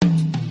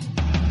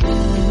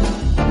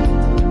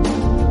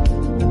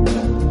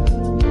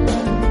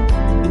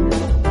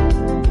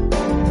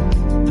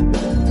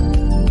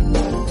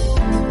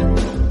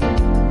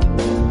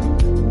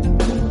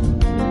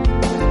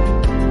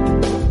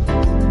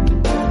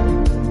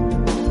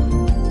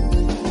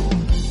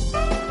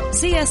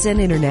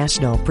CSN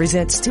International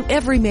presents To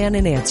Every Man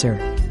an Answer,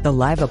 the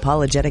live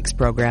apologetics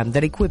program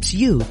that equips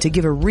you to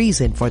give a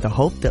reason for the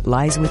hope that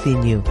lies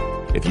within you.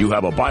 If you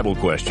have a Bible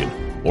question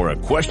or a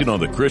question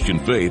on the Christian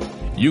faith,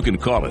 you can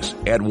call us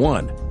at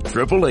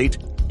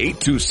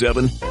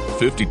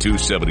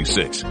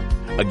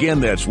 1-888-827-5276. Again,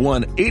 that's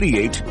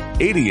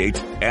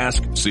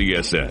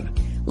 1-8888-ASK-CSN.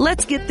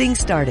 Let's get things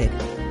started.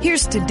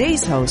 Here's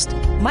today's host,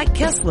 Mike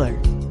Kessler.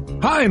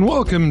 Hi, and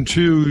welcome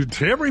to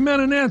Every Man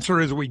an Answer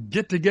as we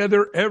get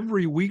together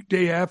every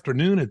weekday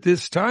afternoon at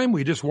this time.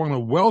 We just want to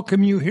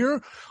welcome you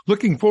here.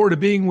 Looking forward to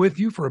being with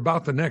you for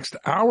about the next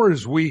hour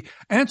as we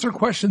answer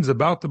questions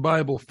about the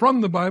Bible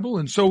from the Bible.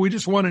 And so we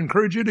just want to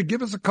encourage you to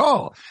give us a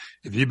call.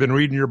 If you've been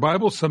reading your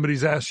Bible,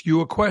 somebody's asked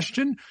you a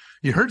question,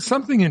 you heard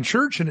something in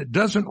church and it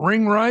doesn't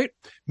ring right.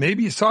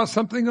 Maybe you saw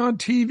something on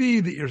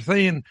TV that you're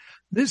saying,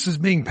 this is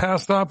being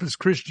passed off as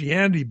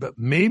Christianity, but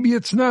maybe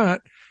it's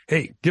not.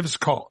 Hey, give us a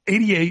call,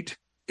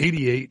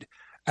 8888.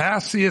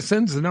 Ask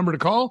CSN's the number to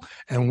call,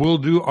 and we'll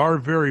do our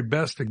very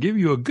best to give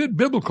you a good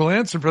biblical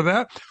answer for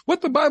that.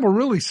 What the Bible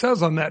really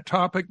says on that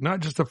topic,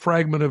 not just a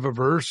fragment of a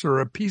verse or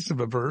a piece of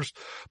a verse,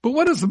 but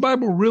what does the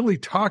Bible really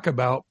talk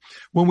about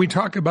when we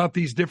talk about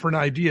these different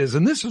ideas?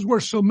 And this is where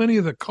so many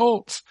of the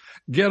cults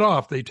get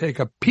off. They take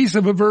a piece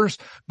of a verse,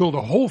 build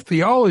a whole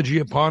theology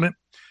upon it,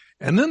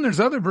 and then there's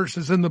other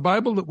verses in the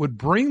Bible that would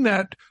bring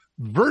that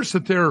verse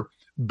that they're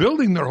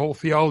building their whole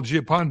theology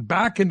upon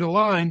back into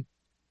line,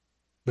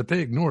 but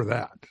they ignore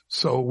that.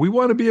 So we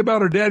want to be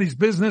about our daddy's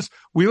business.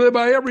 We live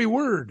by every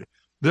word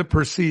that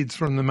proceeds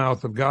from the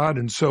mouth of God.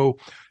 And so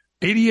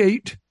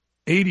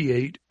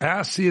 8888,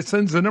 ask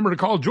CSN's the number to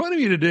call. Joining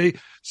me today,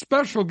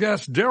 special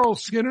guest Daryl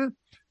Skinner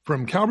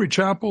from Calvary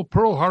Chapel,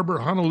 Pearl Harbor,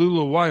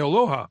 Honolulu, Hawaii.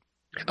 Aloha.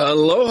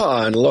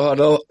 Aloha, and aloha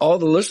to all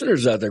the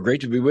listeners out there.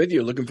 Great to be with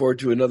you. Looking forward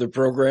to another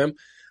program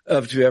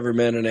of To Every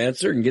Man an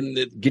Answer and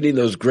getting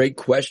those great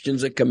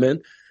questions that come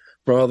in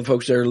from all the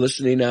folks that are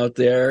listening out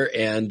there,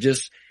 and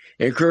just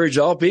encourage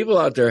all people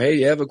out there. Hey,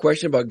 you have a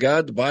question about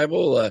God, the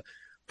Bible,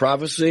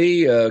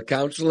 prophecy,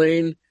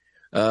 counseling,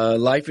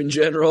 life in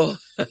general,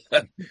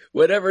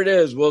 whatever it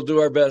is, we'll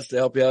do our best to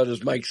help you out.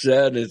 As Mike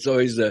said, it's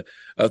always a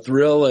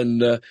thrill,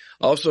 and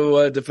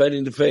also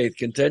defending the faith,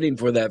 contending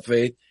for that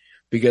faith,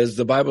 because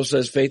the Bible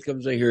says faith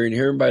comes by hearing,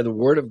 hearing by the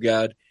word of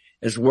God.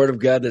 It's the word of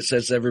God that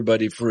sets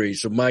everybody free.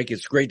 So, Mike,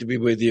 it's great to be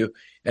with you.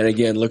 And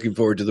again, looking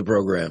forward to the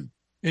program.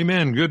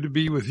 Amen. Good to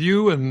be with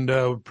you, and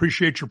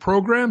appreciate your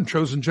program.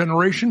 Chosen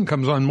Generation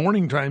comes on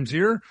morning times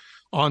here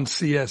on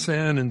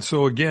CSN. And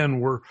so,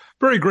 again, we're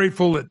very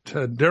grateful that,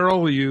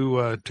 Daryl,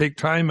 you take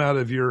time out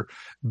of your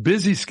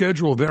busy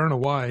schedule there in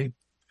Hawaii,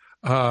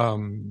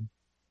 trying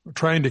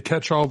to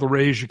catch all the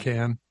rays you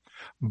can.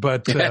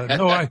 But,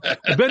 no, I've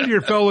been to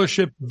your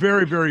fellowship,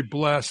 very, very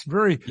blessed,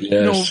 very,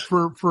 yes.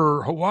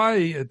 For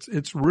Hawaii,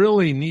 it's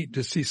really neat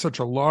to see such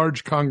a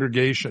large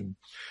congregation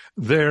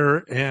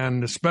there,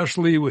 and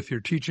especially with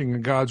your teaching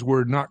of God's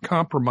word, not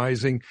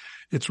compromising,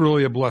 it's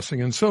really a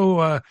blessing. And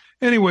so,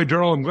 anyway,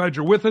 Daryl, I'm glad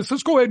you're with us.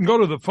 Let's go ahead and go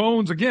to the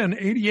phones again.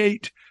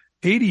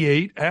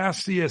 8888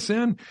 Ask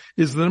CSN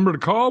is the number to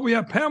call. We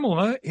have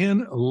Pamela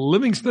in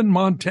Livingston,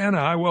 Montana.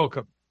 Hi,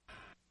 welcome.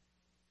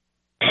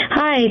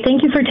 Hi,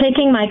 thank you for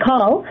taking my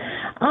call.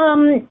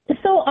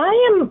 So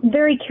I am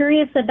very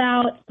curious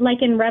about,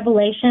 like in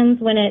Revelations,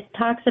 when it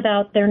talks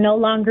about there no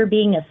longer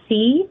being a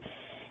sea.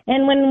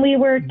 And when we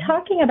were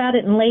talking about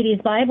it in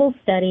Ladies' Bible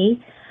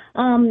Study,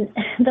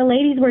 the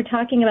ladies were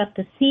talking about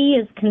the sea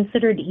is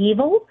considered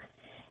evil.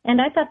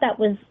 And I thought that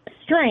was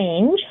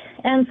strange.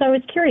 And so I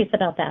was curious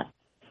about that.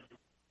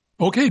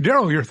 Okay,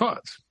 Daryl, your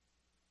thoughts?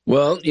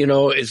 Well,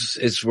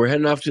 we're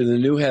heading off to the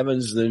new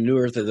heavens, the new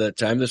earth at that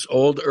time. This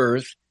old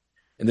earth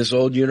and this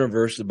old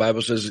universe, the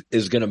Bible says,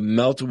 is going to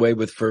melt away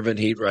with fervent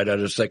heat right out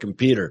of 2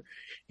 Peter.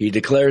 He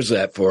declares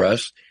that for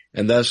us.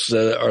 And thus,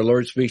 our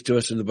Lord speaks to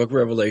us in the book of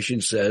Revelation,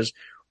 says,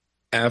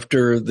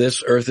 after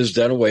this earth is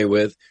done away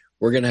with,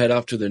 we're going to head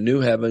off to the new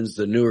heavens,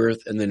 the new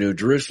earth, and the new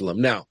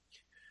Jerusalem. Now,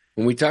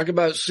 when we talk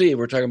about sea,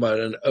 we're talking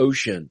about an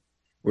ocean.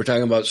 We're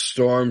talking about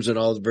storms and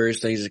all the various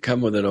things that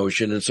come with an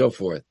ocean and so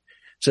forth. It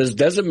says,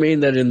 doesn't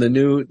mean that in the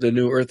new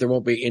earth there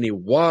won't be any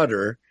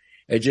water.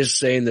 It's just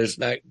saying we're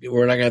not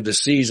going to have the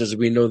seas as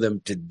we know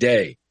them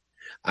today.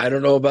 I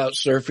don't know about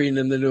surfing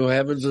in the new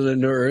heavens and the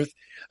new earth,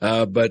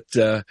 but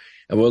and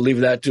we'll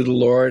leave that to the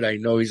Lord. I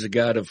know He's a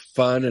God of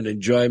fun and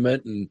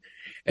enjoyment, and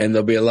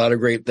there'll be a lot of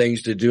great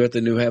things to do at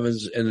the new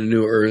heavens and the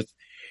new earth.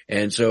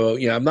 And so,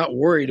 I'm not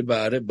worried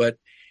about it, but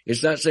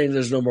it's not saying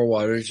there's no more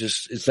water.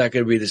 It's not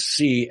going to be the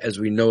sea as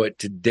we know it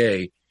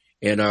today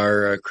in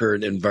our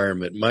current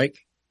environment. Mike?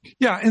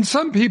 Yeah, and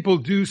some people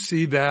do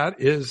see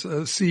that as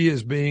sea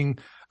as being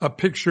a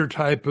picture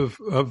type of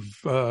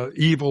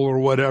evil or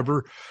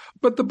whatever.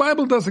 But the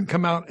Bible doesn't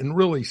come out and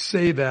really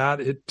say that.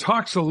 It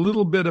talks a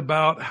little bit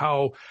about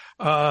how,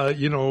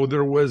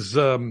 there was,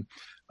 the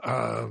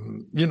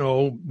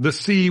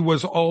sea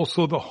was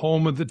also the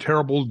home of the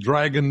terrible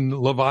dragon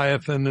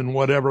Leviathan and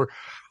whatever.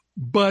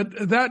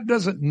 but that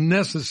doesn't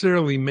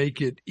necessarily make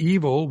it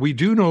evil. We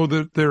do know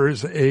that there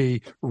is a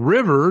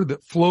river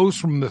that flows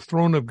from the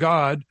throne of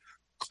God,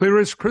 clear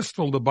as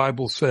crystal, the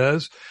Bible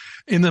says.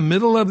 In the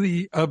middle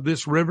of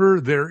this river,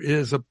 there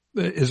is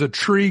a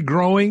tree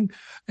growing,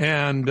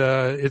 and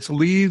its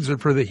leaves are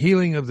for the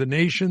healing of the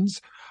nations.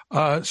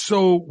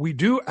 So we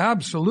do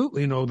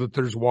absolutely know that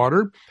there's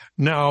water.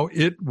 Now,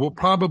 it will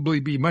probably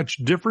be much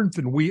different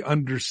than we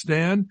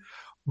understand,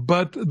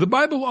 but the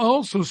Bible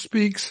also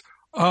speaks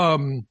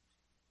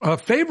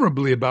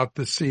favorably about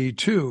the sea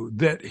too,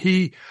 that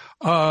he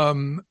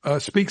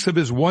speaks of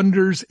his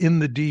wonders in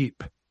the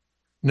deep.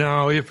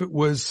 Now, if it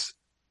was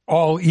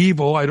all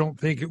evil, I don't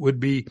think it would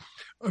be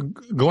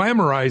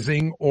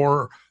glamorizing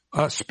or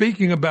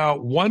speaking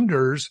about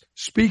wonders,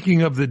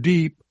 speaking of the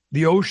deep,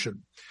 the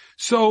ocean.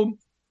 So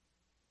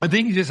I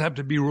think you just have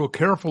to be real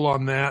careful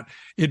on that.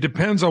 It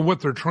depends on what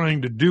they're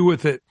trying to do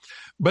with it.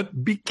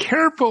 But be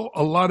careful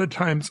a lot of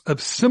times of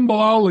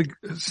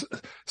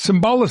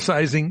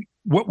symbolicizing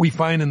what we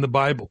find in the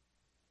Bible.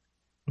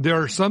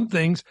 There are some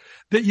things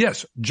that,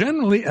 yes,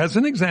 generally, as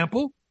an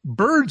example,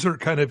 birds are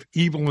kind of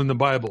evil in the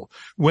Bible.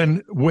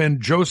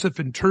 When Joseph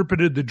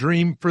interpreted the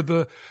dream for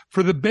the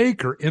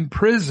baker in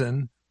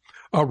prison,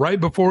 right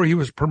before he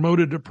was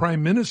promoted to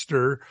prime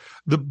minister,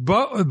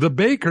 the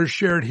baker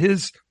shared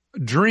his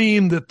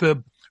dream that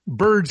the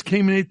birds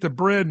came and ate the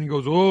bread, and he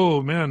goes,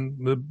 "Oh man,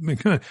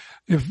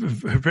 if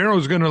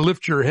Pharaoh's going to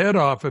lift your head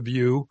off of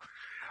you."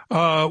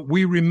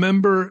 We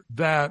remember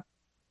that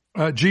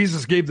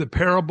Jesus gave the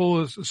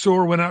parable: a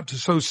sower went out to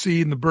sow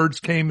seed, and the birds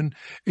came and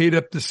ate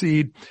up the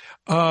seed.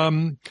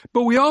 But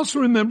we also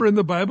remember in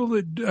the Bible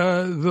that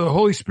the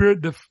Holy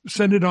Spirit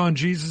descended on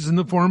Jesus in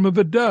the form of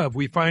a dove.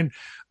 We find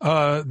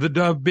the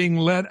dove being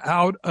let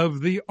out of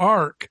the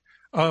ark,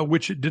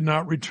 which it did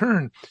not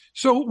return.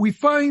 So we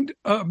find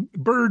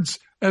birds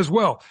as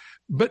well.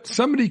 But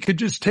somebody could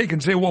just take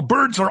and say, well,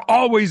 birds are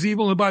always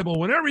evil in the Bible.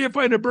 Whenever you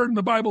find a bird in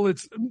the Bible,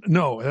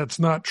 no, that's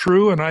not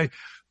true. And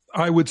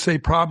I would say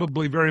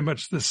probably very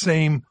much the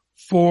same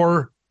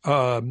for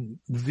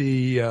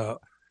the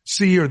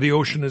sea or the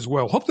ocean as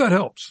well. Hope that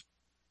helps.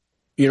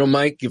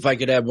 Mike, if I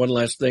could add one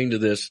last thing to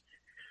this,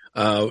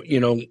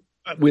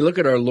 we look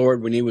at our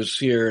Lord when he was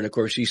here, and of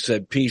course he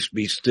said, "Peace,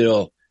 be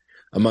still,"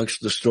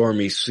 amongst the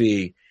stormy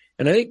sea.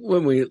 And I think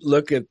when we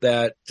look at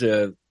that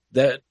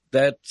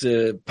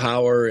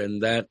power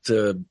and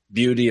that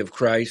beauty of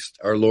Christ,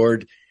 our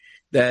Lord,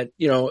 that,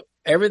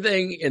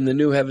 everything in the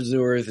new heavens and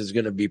new earth is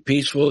going to be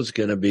peaceful. It's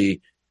going to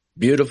be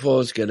beautiful.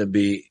 It's going to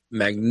be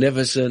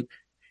magnificent.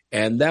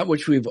 And that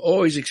which we've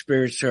always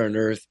experienced here on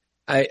earth,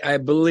 I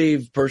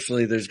believe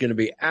personally there's going to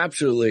be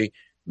absolutely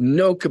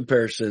no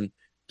comparison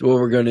to what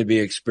we're going to be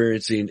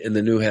experiencing in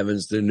the new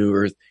heavens, the new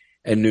earth,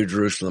 and New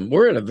Jerusalem.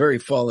 We're in a very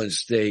fallen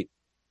state.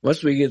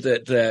 Once we get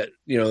that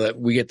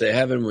we get to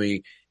heaven,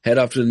 we head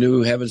off to the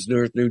new heavens, new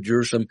earth, New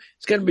Jerusalem.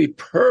 It's going to be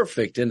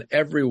perfect in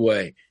every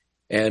way.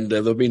 And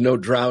there'll be no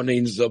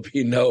drownings. There'll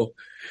be no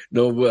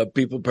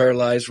people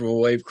paralyzed from a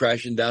wave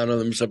crashing down on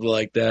them, something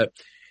like that.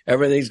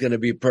 Everything's going to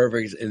be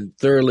perfect and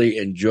thoroughly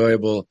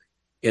enjoyable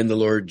in the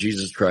Lord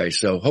Jesus Christ.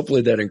 So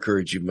hopefully that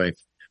encourages you, my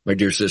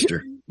dear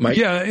sister. Mike?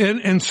 Yeah,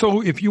 and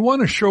so if you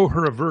want to show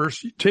her a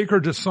verse, take her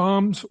to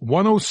Psalms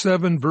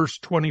 107, verse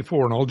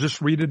 24, and I'll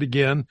just read it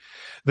again.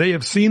 They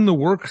have seen the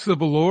works of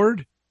the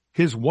Lord,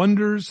 his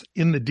wonders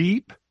in the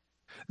deep.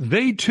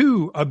 They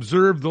too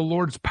observe the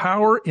Lord's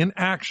power in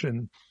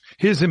action,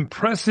 his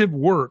impressive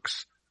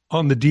works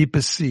on the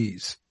deepest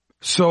seas.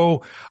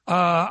 So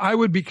I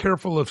would be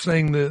careful of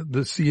saying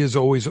the sea is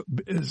always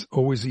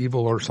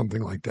evil or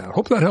something like that.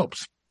 Hope that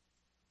helps.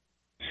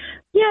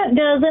 Yeah, it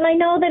does. And I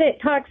know that it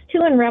talks,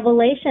 too, in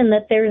Revelation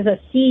that there's a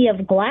sea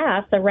of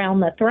glass around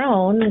the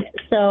throne.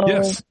 So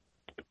yes.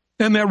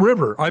 And that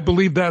river, I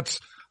believe that's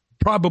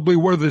probably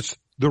where the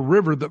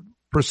river that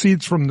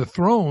proceeds from the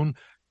throne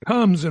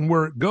comes, and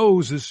where it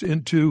goes is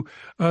into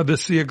the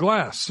sea of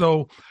glass.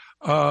 So,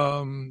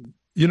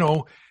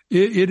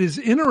 it is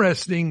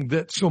interesting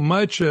that so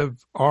much of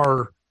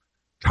our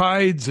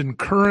tides and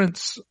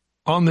currents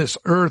on this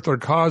earth are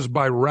caused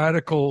by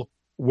radical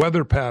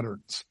weather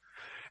patterns.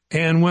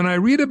 And when I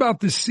read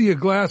about this sea of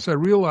glass, I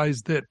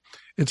realize that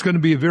it's going to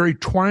be very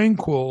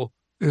tranquil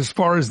as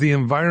far as the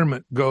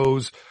environment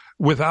goes,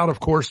 without, of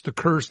course, the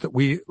curse that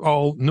we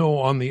all know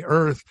on the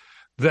earth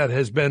that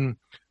has been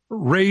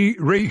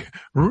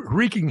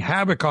wreaking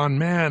havoc on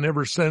man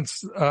ever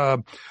since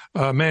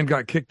man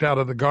got kicked out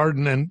of the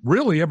garden, and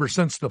really ever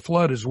since the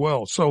flood as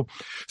well. So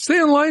stay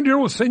in line, dear.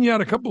 We'll send you out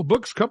a couple of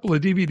books, a couple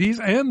of DVDs,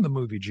 and the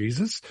movie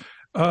Jesus.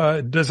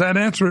 Does that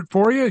answer it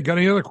for you? Got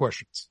any other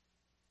questions?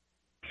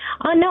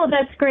 No,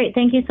 that's great.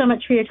 Thank you so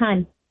much for your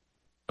time.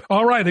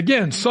 All right.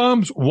 Again,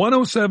 Psalms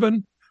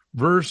 107,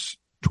 verse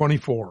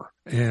 24.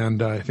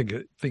 And I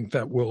think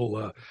that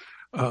will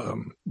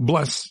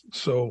bless.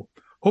 So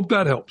hope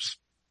that helps.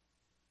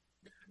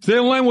 Stay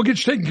on the line. We'll get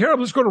you taken care of.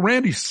 Let's go to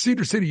Randy,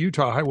 Cedar City,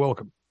 Utah. Hi,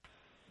 welcome.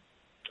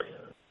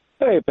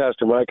 Hey,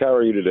 Pastor Mike. How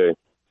are you today?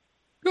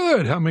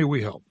 Good. How may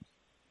we help?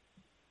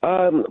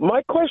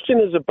 My question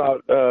is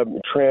about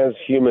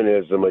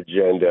transhumanism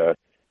agenda.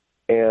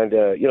 And,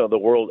 the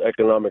World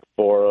Economic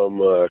Forum,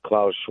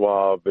 Klaus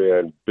Schwab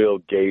and Bill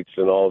Gates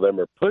and all of them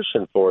are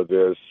pushing for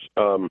this.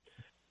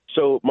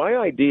 So my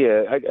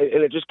idea,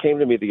 and it just came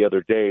to me the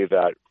other day,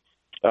 that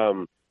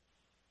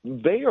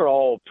they are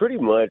all pretty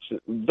much,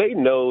 they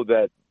know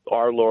that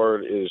our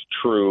Lord is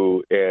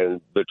true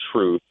and the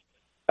truth.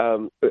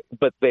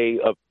 But they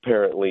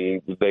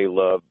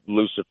love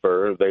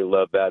Lucifer, they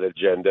love that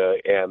agenda,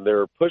 and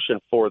they're pushing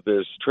for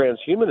this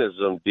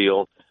transhumanism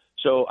deal.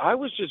 So I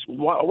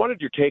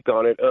wanted your take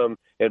on it,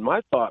 and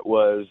my thought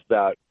was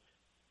that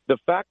the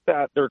fact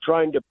that they're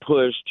trying to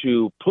push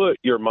to put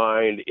your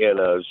mind in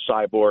a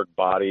cyborg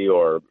body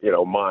or,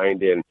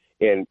 mind and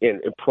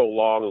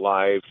prolong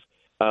life,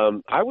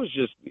 I was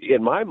just,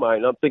 in my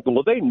mind, I'm thinking,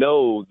 well, they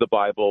know the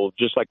Bible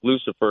just like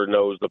Lucifer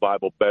knows the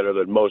Bible better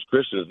than most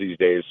Christians these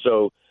days.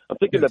 So I'm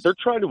thinking that they're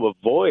trying to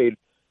avoid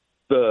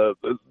the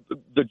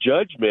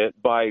judgment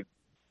by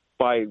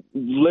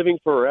living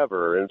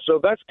forever. And so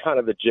that's kind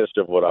of the gist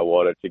of what I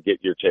wanted to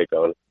get your take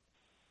on.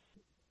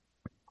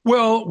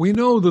 Well, we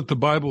know that the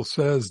Bible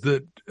says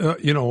that,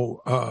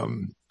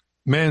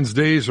 man's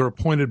days are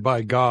appointed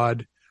by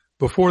God.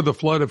 Before the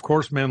flood, of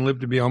course, man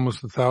lived to be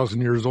almost 1,000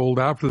 years old.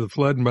 After the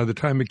flood, and by the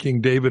time of King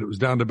David, it was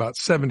down to about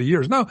 70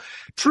 years. Now,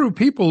 true,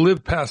 people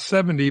live past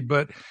 70,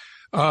 but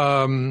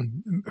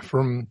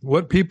from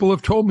what people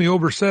have told me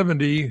over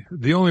 70,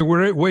 the only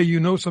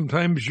way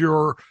sometimes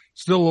you're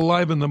still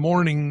alive in the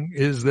morning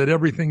is that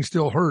everything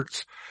still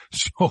hurts.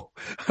 So,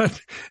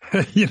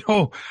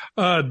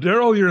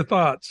 Daryl, your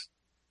thoughts?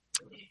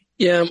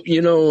 Yeah,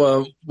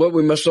 what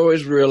we must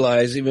always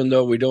realize, even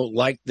though we don't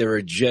like their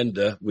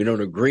agenda, we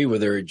don't agree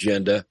with their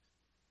agenda,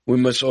 we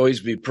must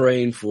always be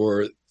praying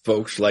for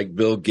folks like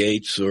Bill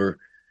Gates or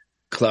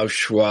Klaus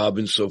Schwab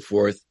and so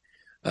forth.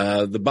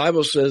 The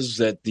Bible says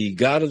that the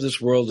God of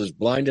this world has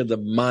blinded the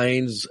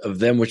minds of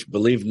them which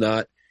believe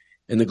not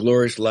in the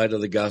glorious light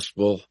of the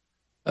gospel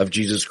of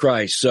Jesus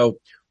Christ. So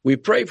we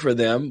pray for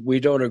them. We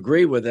don't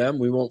agree with them.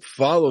 We won't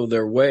follow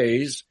their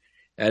ways,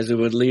 as it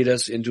would lead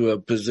us into a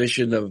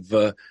position of,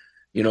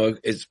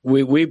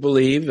 we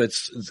believe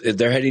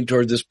they're heading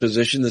toward this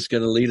position that's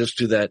going to lead us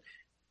to that,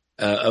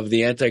 of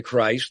the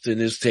Antichrist and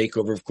his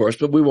takeover, of course,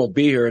 but we won't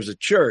be here as a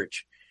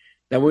church.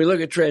 Now, when we look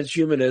at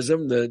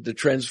transhumanism, the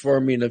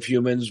transforming of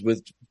humans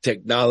with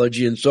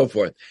technology and so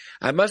forth,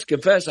 I must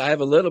confess I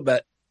have a little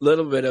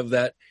bit of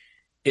that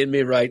in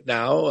me right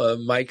now.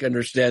 Mike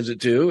understands it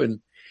too,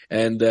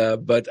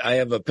 but I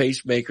have a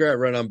pacemaker. I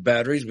run on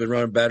batteries. Been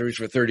running batteries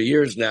for 30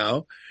 years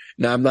now.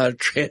 Now, I'm not a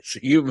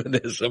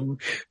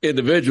transhumanism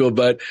individual,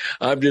 but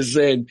I'm just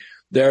saying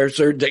there are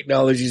certain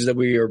technologies that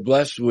we are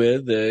blessed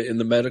with in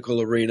the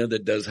medical arena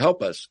that does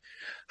help us.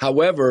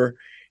 However,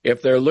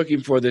 if they're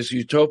looking for this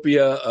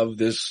utopia of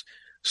this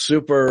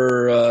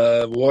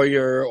super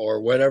warrior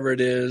or whatever it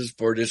is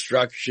for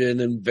destruction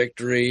and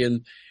victory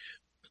and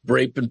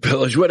rape and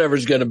pillage, whatever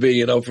it's going to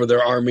be, for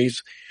their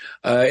armies,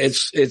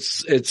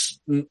 it's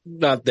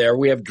not there.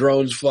 We have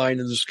drones flying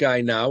in the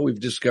sky now. We've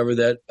discovered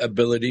that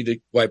ability to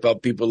wipe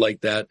out people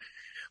like that.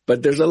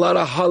 But there's a lot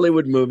of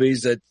Hollywood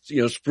movies that,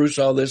 spruce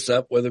all this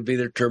up, whether it be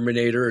the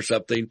Terminator or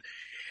something.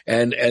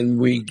 And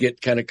we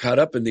get kind of caught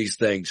up in these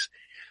things.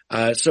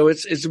 So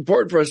it's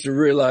important for us to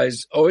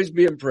realize, always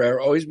be in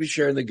prayer, always be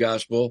sharing the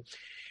gospel.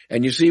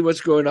 And you see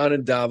what's going on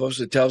in Davos.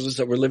 It tells us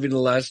that we're living in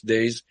the last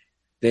days.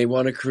 They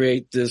want to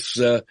create this,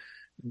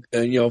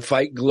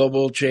 fight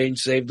global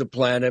change, save the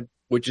planet,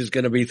 which is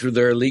going to be through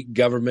their elite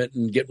government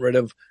and get rid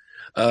of,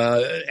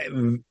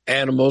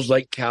 animals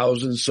like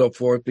cows and so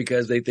forth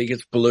because they think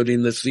it's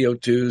polluting the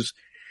CO2s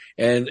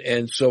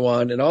and so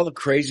on and all the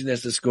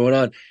craziness that's going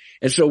on.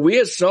 And so we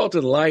as salt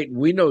and light,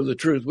 we know the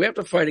truth. We have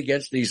to fight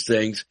against these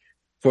things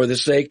for the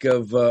sake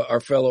of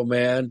our fellow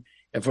man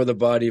and for the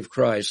body of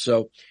Christ.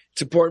 So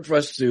it's important for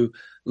us to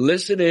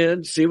listen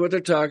in, see what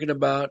they're talking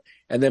about,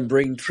 and then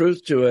bring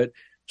truth to it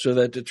so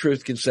that the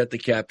truth can set the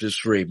captives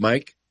free.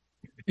 Mike?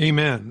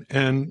 Amen.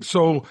 And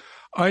so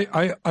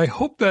I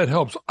hope that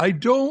helps. I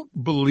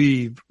don't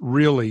believe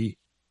really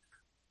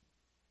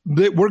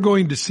that we're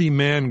going to see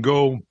man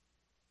go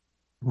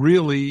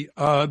really.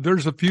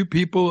 There's a few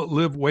people that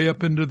live way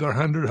up into their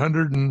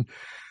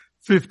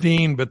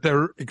 115, but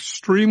they're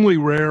extremely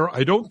rare.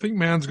 I don't think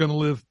man's going to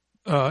live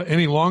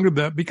any longer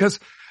than that because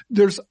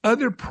there's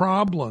other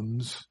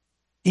problems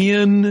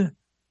in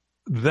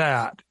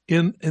that.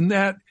 In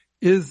that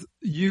is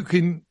you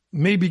can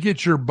maybe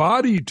get your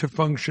body to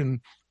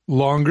function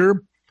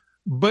longer,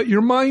 but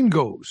your mind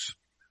goes.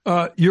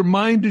 Your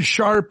mind is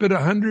sharp at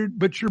 100,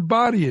 but your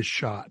body is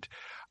shot.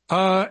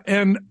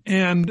 And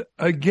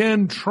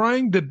again,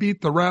 trying to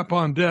beat the rap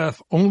on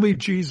death, only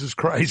Jesus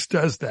Christ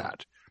does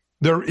that.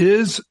 There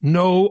is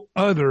no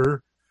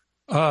other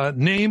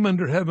name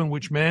under heaven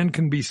which man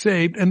can be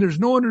saved, and there's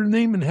no other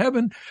name in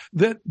heaven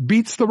that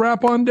beats the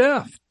rap on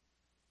death.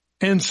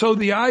 And so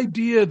the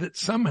idea that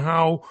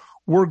somehow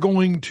we're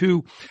going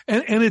to,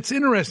 and it's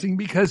interesting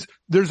because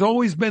there's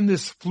always been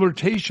this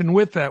flirtation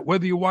with that,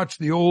 whether you watch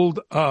the old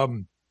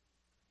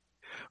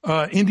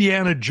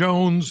Indiana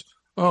Jones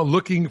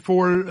looking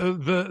for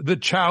the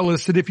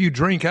chalice, that if you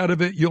drink out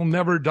of it, you'll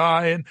never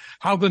die, and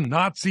how the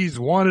Nazis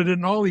wanted it,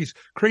 and all these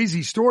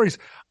crazy stories.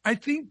 I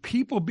think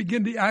people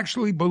begin to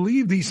actually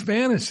believe these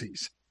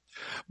fantasies.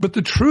 But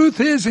the truth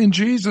is, in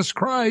Jesus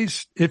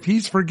Christ, if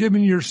he's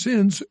forgiven your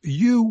sins,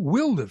 you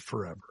will live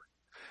forever.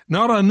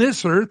 Not on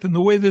this earth, and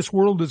the way this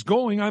world is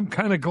going, I'm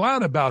kind of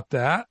glad about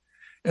that,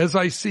 as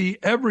I see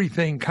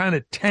everything kind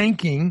of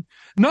tanking,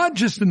 not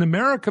just in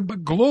America,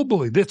 but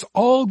globally. That's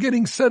all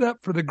getting set up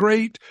for the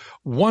great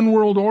one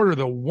world order,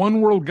 the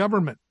one world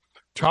government,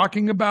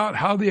 talking about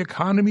how the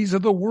economies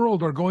of the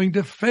world are going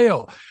to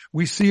fail.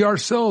 We see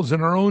ourselves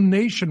in our own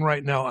nation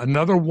right now,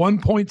 another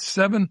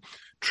 $1.7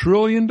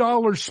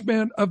 trillion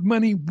spent of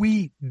money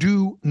we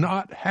do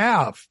not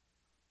have.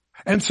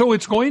 And so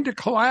it's going to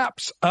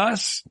collapse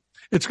us.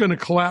 It's going to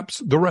collapse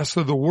the rest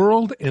of the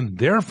world in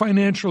their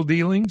financial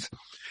dealings.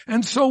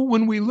 And so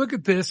when we look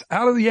at this,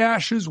 out of the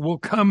ashes will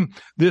come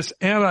this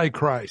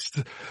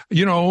Antichrist.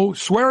 You know,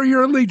 swear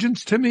your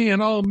allegiance to me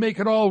and I'll make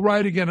it all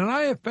right again. And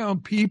I have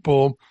found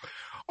people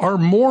are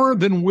more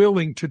than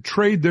willing to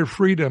trade their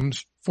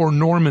freedoms for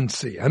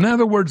normancy. In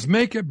other words,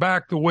 make it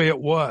back the way it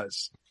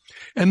was.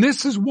 And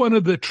this is one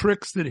of the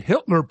tricks that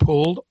Hitler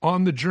pulled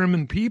on the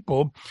German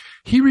people.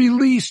 He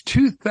released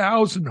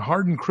 2,000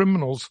 hardened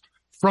criminals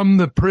from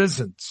the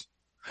prisons.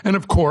 And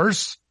of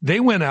course, they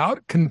went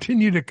out,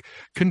 continue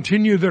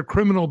their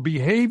criminal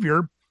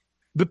behavior.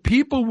 The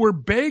people were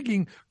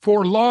begging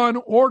for law and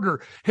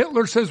order.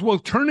 Hitler says, well,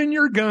 turn in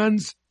your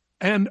guns.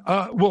 And,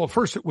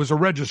 first it was a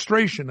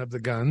registration of the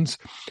guns.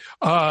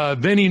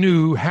 Then he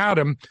knew who had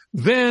them.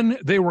 Then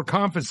they were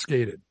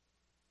confiscated.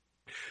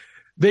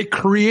 They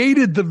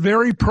created the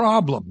very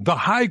problem, the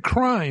high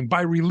crime,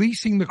 by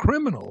releasing the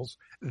criminals.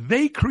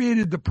 They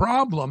created the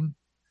problem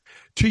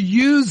to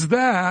use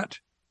that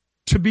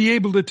to be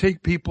able to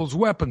take people's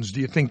weapons. Do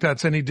you think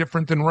that's any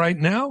different than right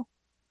now?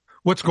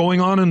 What's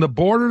going on in the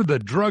border, the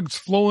drugs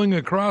flowing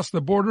across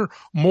the border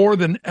more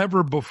than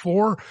ever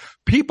before.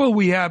 People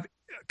we have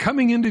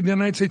coming into the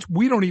United States,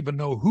 we don't even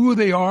know who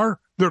they are.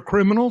 They're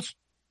criminals.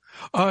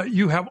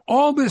 You have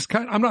all this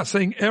I'm not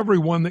saying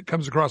everyone that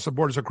comes across the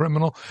border is a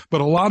criminal,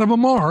 but a lot of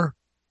them are.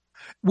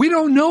 We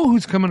don't know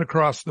who's coming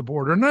across the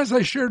border. And as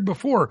I shared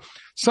before,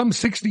 some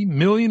 60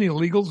 million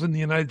illegals in the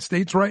United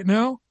States right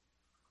now,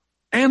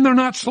 and they're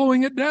not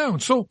slowing it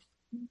down. So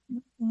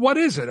what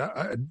is it?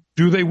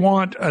 Do they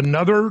want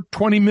another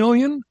 20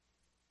 million,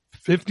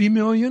 50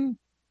 million,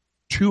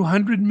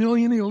 200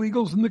 million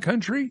illegals in the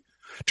country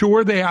to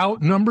where they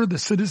outnumber the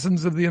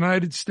citizens of the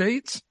United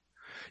States?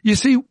 You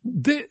see,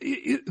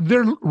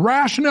 their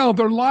rationale,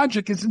 their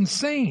logic is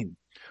insane.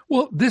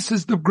 Well, this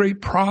is the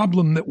great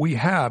problem that we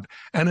have.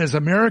 And as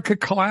America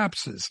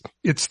collapses,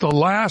 it's the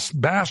last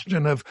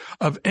bastion of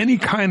any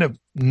kind of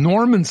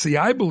normancy,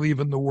 I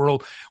believe, in the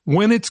world.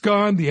 When it's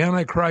gone, the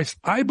Antichrist,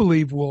 I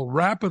believe, will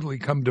rapidly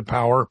come to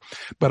power.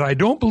 But I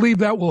don't believe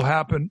that will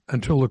happen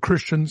until the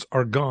Christians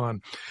are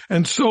gone.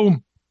 And so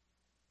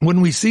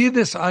when we see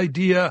this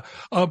idea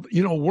of,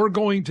 we're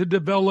going to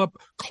develop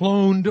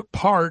cloned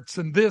parts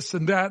and this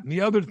and that and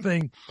the other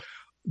thing,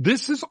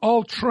 this is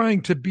all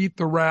trying to beat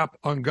the rap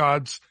on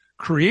God's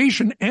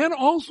creation and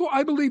also,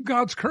 I believe,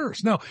 God's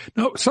curse. Now,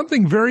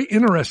 something very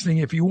interesting,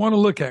 if you want to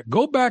look at,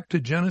 go back to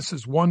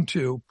Genesis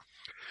 1-2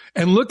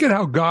 and look at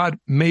how God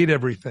made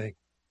everything.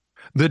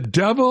 The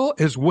devil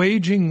is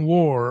waging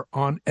war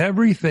on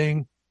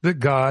everything that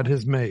God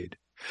has made.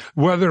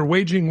 Whether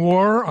waging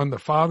war on the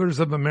fathers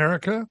of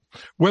America,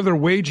 whether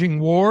waging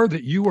war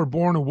that you were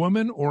born a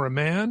woman or a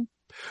man,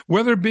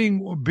 whether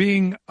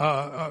being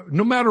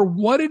no matter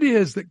what it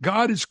is that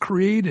God has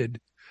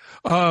created,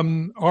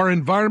 our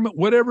environment,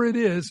 whatever it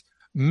is,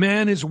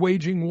 man is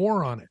waging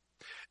war on it.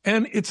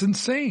 And it's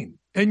insane.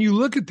 And you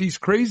look at these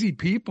crazy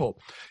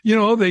people,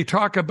 they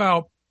talk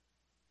about,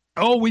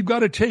 we've got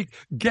to take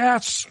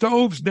gas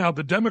stoves now,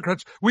 the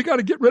Democrats, we got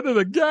to get rid of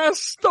the gas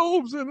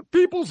stoves in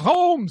people's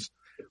homes.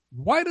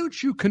 Why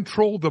don't you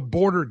control the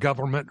border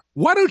government?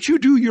 Why don't you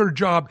do your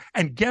job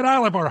and get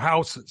out of our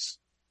houses?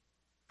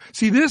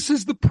 See, this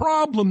is the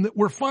problem that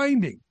we're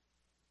finding.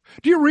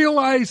 Do you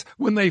realize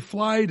when they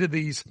fly to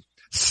these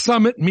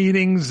summit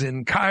meetings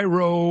in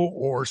Cairo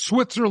or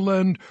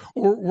Switzerland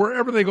or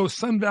wherever they go,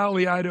 Sun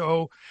Valley,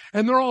 Idaho,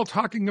 and they're all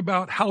talking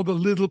about how the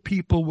little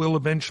people will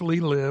eventually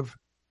live?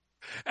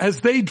 As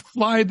they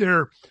fly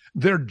their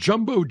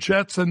jumbo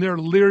jets and their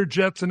Lear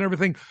jets and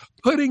everything,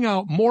 putting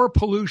out more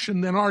pollution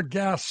than our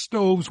gas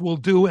stoves will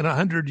do in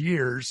 100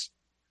 years,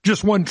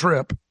 just one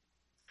trip.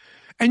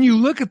 And you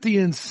look at the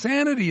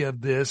insanity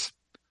of this,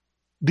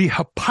 the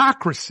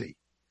hypocrisy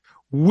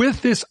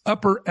with this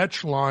upper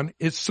echelon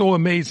is so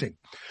amazing.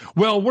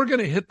 Well, we're going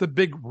to hit the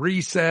big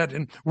reset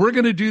and we're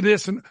going to do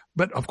this.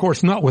 But of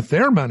course, not with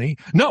their money,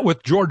 not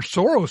with George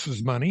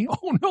Soros's money.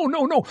 Oh,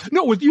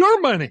 no, with your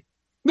money.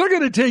 They're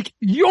going to take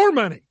your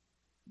money.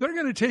 They're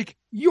going to take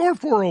your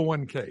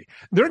 401k.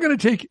 They're going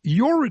to take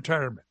your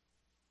retirement.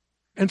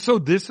 And so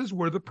this is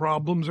where the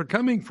problems are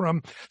coming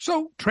from.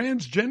 So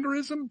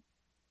transgenderism,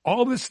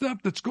 all this stuff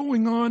that's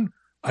going on,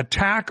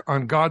 attack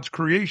on God's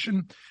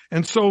creation.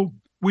 And so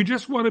we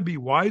just want to be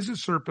wise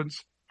as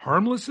serpents,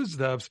 harmless as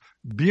doves,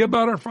 be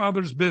about our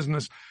Father's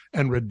business,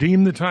 and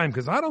redeem the time.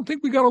 Because I don't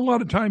think we got a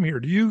lot of time here.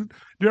 Do you,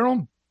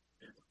 Daryl?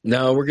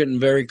 No, we're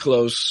getting very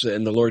close,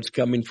 and the Lord's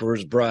coming for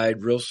his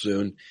bride real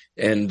soon.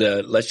 And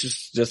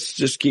let's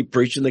just keep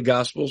preaching the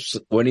gospel,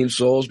 winning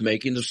souls,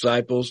 making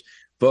disciples.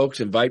 Folks,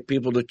 invite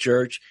people to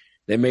church.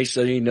 They may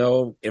say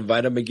no,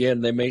 invite them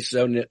again. They may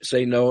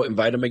say no,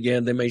 invite them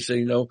again. They may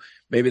say no.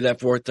 Maybe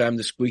that fourth time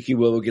the squeaky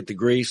wheel will get the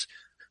grease.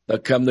 They'll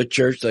come to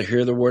church. They'll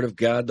hear the word of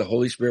God. The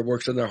Holy Spirit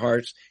works in their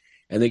hearts,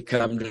 and they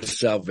come to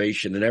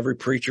salvation. And every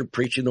preacher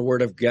preaching the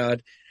word of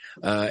God,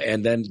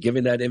 and then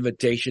giving that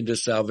invitation to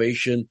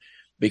salvation.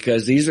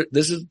 Because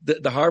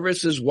the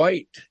harvest is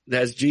white,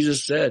 as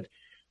Jesus said.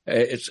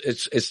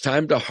 It's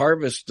time to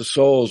harvest the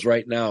souls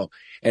right now.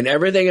 And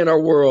everything in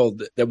our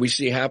world that we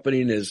see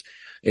happening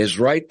is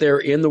right there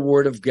in the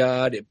Word of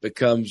God. It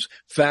becomes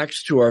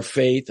facts to our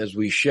faith as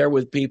we share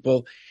with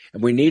people.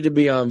 And we need to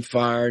be on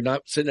fire,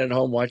 not sitting at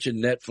home watching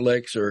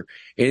Netflix or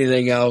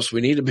anything else.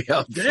 We need to be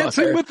on fire.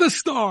 Dancing with the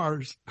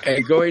stars.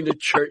 And going to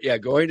church. Yeah,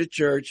 going to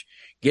church,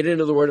 get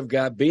into the Word of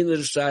God, being the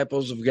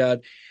disciples of God.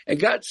 And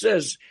God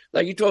says,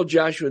 like he told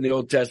Joshua in the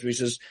Old Testament, he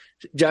says,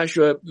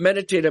 Joshua,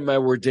 meditate on my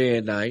word day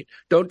and night.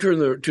 Don't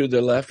turn to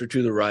the left or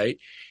to the right.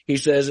 He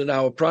says, and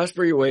I will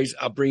prosper your ways.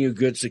 I'll bring you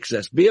good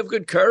success. Be of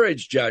good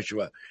courage,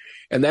 Joshua.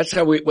 And that's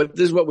how this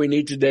is what we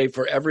need today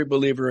for every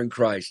believer in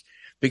Christ.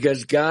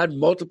 Because God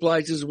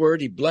multiplies his word.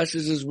 He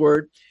blesses his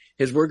word.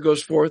 His word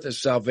goes forth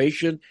as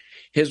salvation.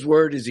 His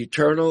word is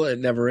eternal. It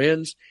never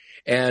ends.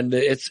 And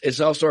it's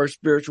also our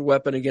spiritual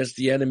weapon against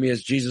the enemy,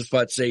 as Jesus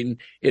fought Satan.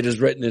 It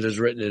is written, it is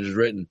written, it is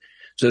written.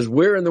 So as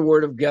we're in the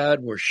word of God,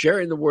 we're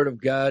sharing the word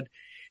of God.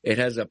 It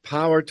has a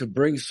power to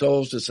bring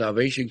souls to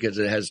salvation because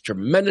it has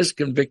tremendous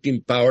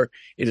convicting power.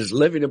 It is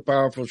living and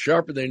powerful,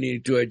 sharper than any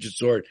two-edged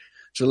sword.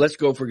 So let's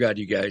go for God,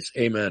 you guys.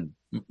 Amen.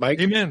 Mike?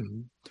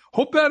 Amen.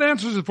 Hope that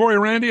answers it for you,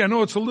 Randy. I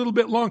know it's a little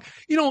bit long.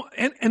 You know,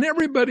 and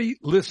everybody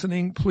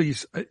listening,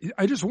 please,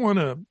 I just want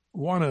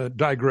to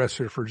digress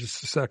here for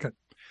just a second.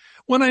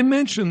 When I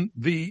mention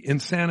the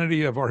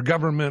insanity of our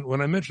government,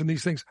 when I mention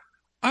these things,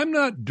 I'm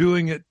not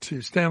doing it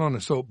to stand on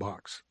a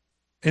soapbox.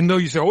 And though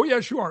you say, oh,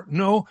 yes, you are.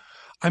 No,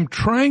 I'm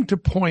trying to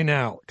point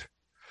out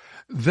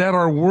that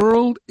our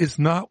world is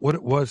not what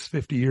it was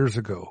 50 years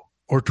ago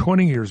or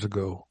 20 years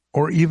ago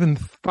or even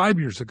 5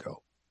 years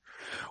ago.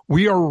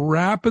 We are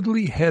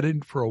rapidly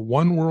headed for a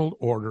one world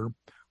order.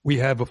 We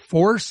have a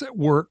force at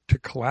work to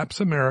collapse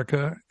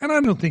America. And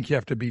I don't think you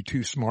have to be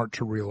too smart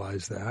to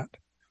realize that.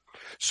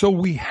 So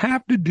we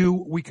have to do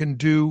what we can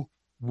do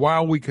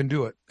while we can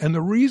do it. And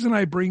the reason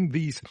I bring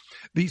these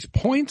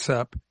points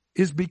up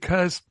is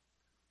because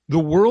the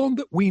world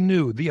that we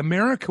knew, the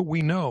America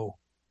we know,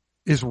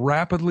 is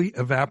rapidly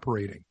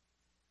evaporating.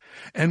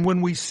 And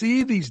when we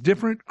see these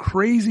different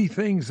crazy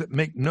things that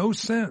make no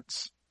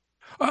sense,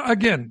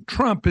 again,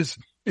 Trump is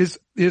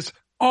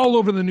all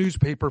over the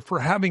newspaper for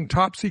having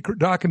top secret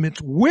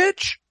documents,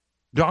 which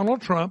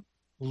Donald Trump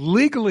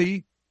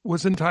legally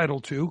was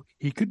entitled to.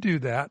 He could do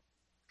that.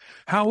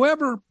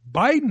 However,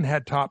 Biden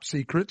had top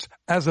secrets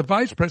as a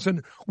vice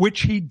president,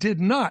 which he did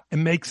not,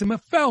 and makes him a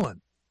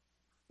felon.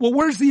 Well,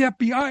 where's the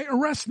FBI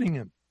arresting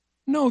him?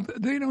 No,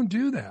 they don't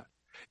do that.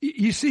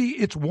 You see,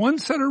 it's one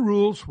set of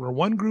rules for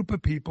one group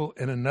of people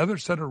and another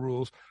set of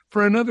rules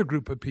for another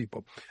group of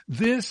people.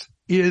 This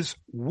is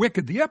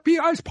wicked. The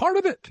FBI is part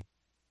of it.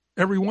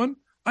 Everyone,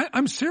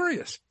 I'm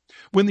serious.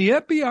 When the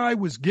FBI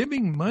was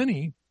giving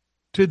money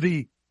to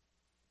the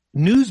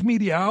news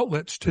media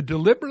outlets to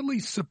deliberately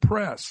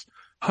suppress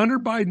Hunter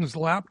Biden's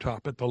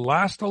laptop at the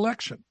last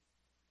election,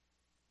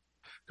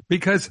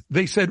 because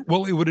they said,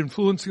 well, it would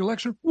influence the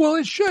election. Well,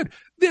 it should.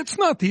 It's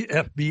not the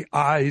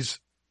FBI's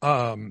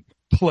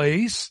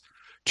place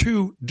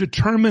to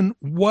determine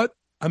what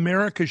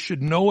America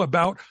should know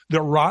about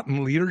their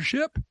rotten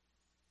leadership.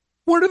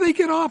 Where do they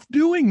get off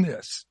doing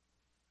this?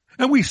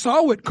 And we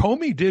saw what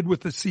Comey did with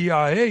the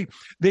CIA.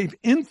 They've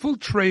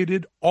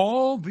infiltrated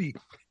all the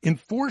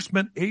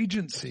enforcement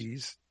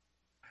agencies,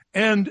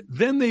 and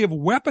then they have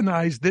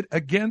weaponized it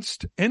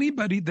against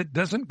anybody that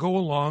doesn't go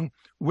along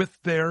with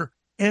their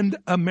End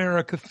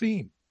America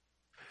theme.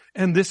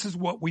 And this is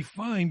what we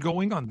find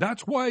going on.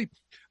 That's why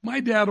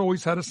my dad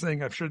always had a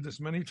saying, I've shared this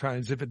many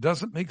times, if it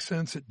doesn't make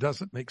sense, it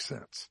doesn't make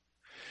sense.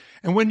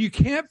 And when you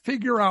can't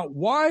figure out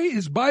why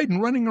is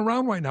Biden running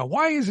around right now,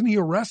 why isn't he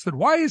arrested?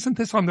 Why isn't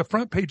this on the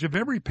front page of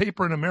every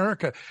paper in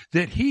America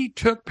that he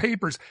took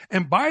papers?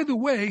 And by the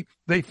way,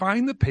 they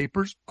find the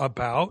papers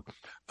about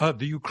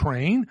the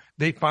Ukraine.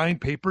 They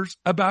find papers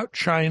about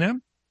China.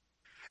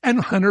 And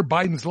Hunter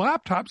Biden's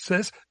laptop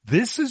says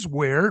this is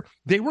where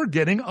they were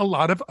getting a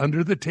lot of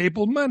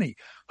under-the-table money.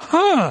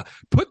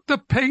 Put the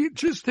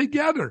pages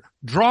together.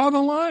 Draw the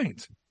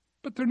lines.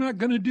 But they're not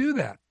going to do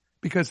that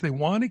because they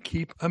want to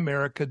keep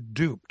America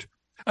duped.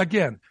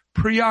 Again,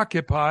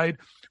 preoccupied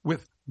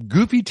with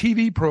goofy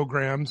TV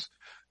programs.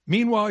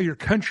 Meanwhile, your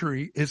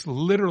country is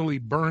literally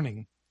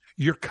burning.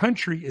 Your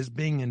country is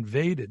being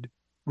invaded.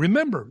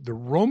 Remember, the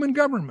Roman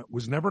government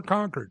was never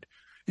conquered.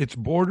 its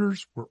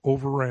borders were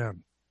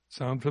overran.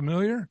 Sound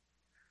familiar?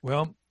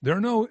 Well, they're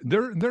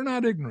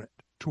not ignorant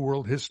to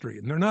world history,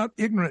 and they're not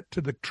ignorant to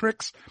the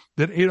tricks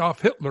that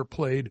Adolf Hitler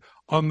played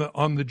on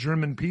the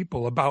German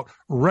people about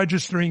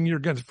registering your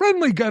guns.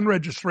 Friendly gun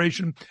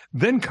registration,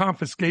 then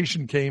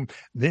confiscation came,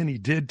 then he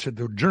did to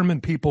the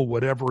German people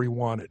whatever he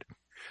wanted.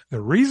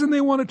 The reason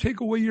they want to take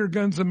away your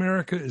guns,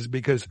 America, is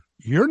because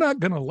you're not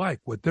going to like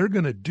what they're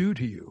going to do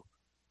to you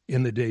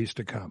in the days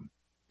to come.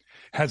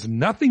 Has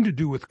nothing to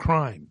do with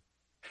crime.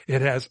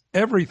 It has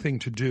everything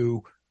to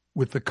do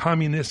with the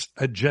communist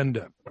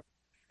agenda.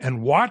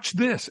 And watch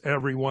this,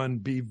 everyone.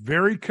 Be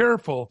very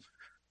careful.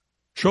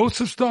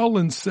 Joseph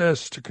Stalin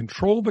says to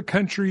control the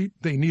country,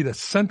 they need a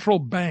central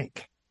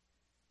bank.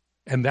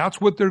 And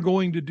that's what they're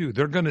going to do.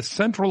 They're going to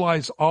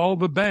centralize all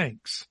the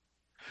banks.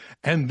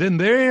 And then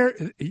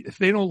if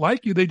they don't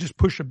like you, they just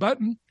push a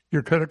button.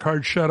 Your credit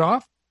card shut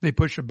off. They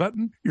push a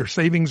button. Your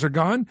savings are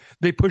gone.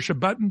 They push a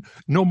button.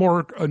 No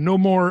more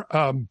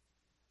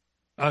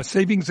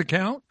savings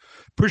account.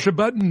 Push a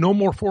button. No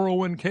more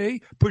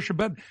 401k. Push a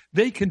button.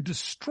 They can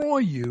destroy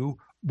you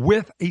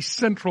with a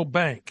central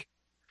bank.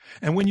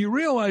 And when you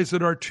realize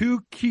that our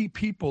two key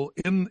people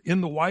in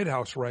the White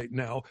House right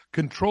now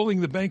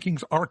controlling the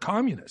bankings are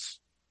communists,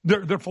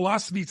 their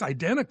philosophy is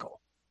identical.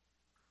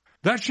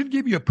 That should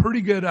give you a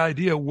pretty good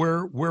idea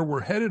where we're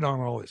headed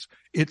on all this.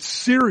 It's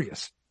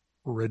serious.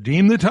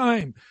 Redeem the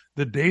time.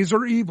 The days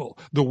are evil.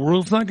 The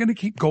world's not going to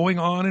keep going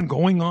on and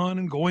going on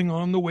and going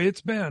on the way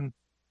it's been.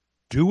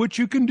 Do what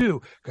you can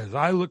do, because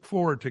I look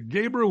forward to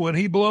Gabriel. When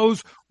he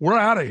blows, we're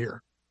out of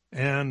here.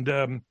 And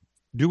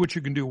do what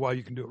you can do while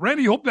you can do it.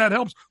 Randy, hope that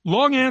helps.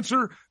 Long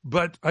answer,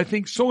 but I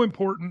think so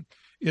important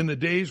in the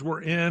days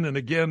we're in. And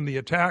again, the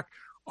attack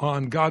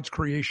on God's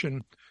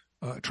creation,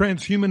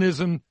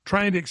 transhumanism,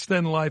 trying to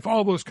extend life,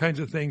 all those kinds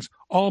of things,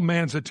 all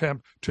man's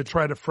attempt to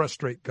try to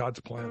frustrate God's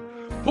plan.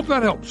 Hope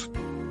that helps.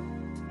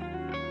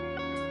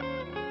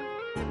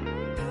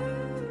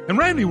 And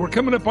Randy, we're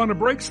coming up on a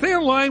break. Stay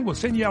in line. We'll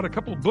send you out a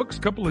couple of books,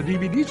 a couple of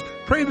DVDs.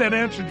 Pray that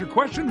answered your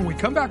question. When we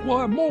come back, we'll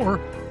have more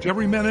To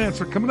Every Man an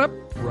Answer coming up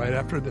right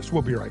after this.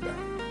 We'll be right back.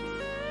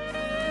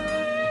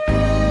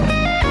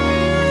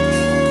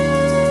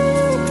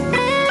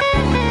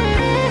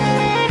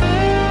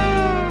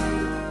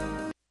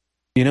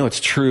 You know, it's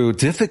true.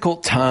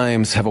 Difficult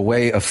times have a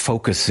way of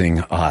focusing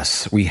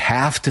us. We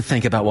have to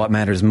think about what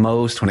matters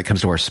most when it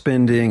comes to our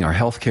spending, our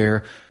health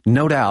care.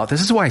 No doubt. This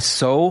is why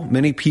so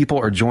many people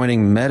are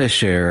joining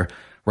Medi-Share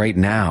right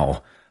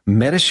now.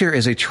 Medi-Share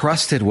is a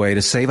trusted way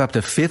to save up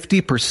to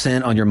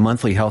 50% on your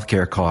monthly health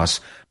care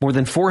costs. More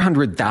than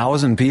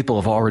 400,000 people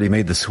have already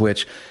made the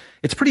switch.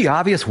 It's pretty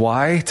obvious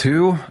why,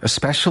 too,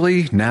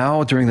 especially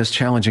now during this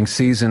challenging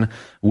season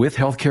with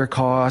healthcare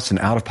costs and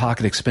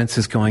out-of-pocket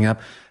expenses going up.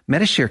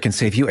 Medi-Share can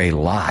save you a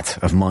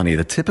lot of money.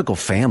 The typical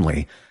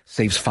family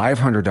saves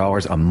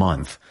 $500 a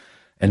month.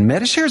 And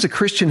Medi-Share is a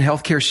Christian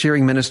healthcare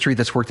sharing ministry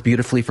that's worked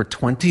beautifully for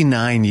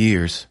 29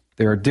 years.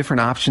 There are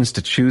different options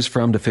to choose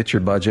from to fit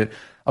your budget.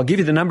 I'll give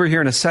you the number here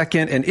in a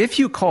second. And if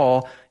you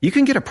call, you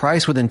can get a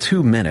price within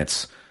 2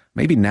 minutes.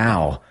 Maybe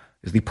now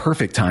is the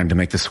perfect time to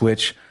make the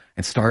switch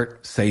and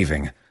start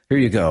saving. Here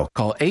you go.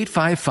 Call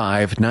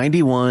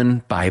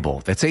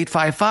 855-91-BIBLE. That's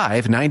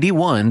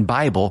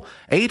 855-91-BIBLE.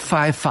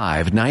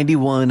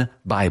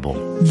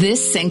 855-91-BIBLE.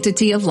 This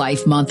Sanctity of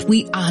Life Month,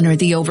 we honor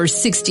the over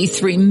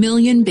 63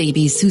 million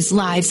babies whose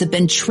lives have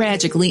been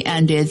tragically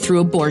ended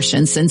through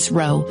abortion since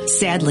Roe.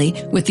 Sadly,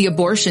 with the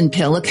abortion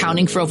pill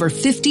accounting for over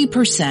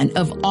 50%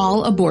 of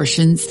all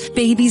abortions,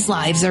 babies'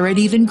 lives are at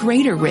even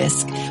greater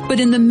risk. But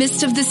in the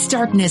midst of this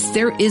darkness,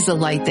 there is a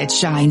light that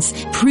shines.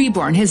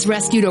 Preborn has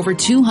rescued over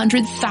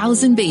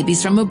 200,000 babies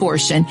from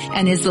abortion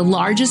and is the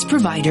largest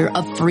provider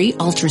of free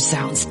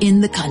ultrasounds in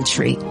the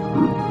country.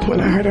 When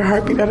I heard her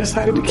heartbeat, I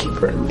decided to keep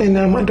her. And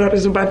now my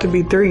daughter's about to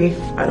be 3.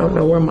 I don't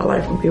know where my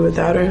life would be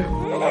without her.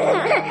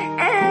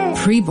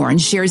 Preborn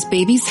shares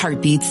babies'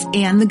 heartbeats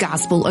and the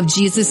gospel of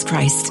Jesus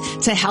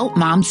Christ to help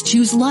moms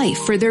choose life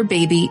for their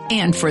baby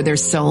and for their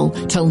soul.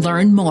 To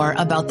learn more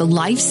about the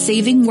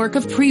life-saving work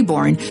of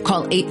Preborn,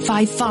 call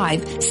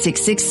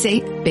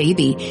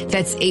 855-668-BABY.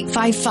 That's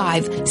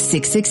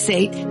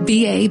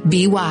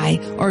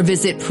 855-668-BABY or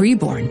visit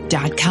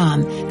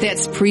preborn.com.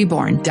 That's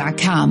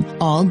preborn.com.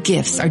 All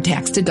gifts are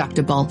tax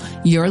deductible.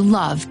 Your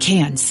love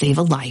can save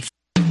a life.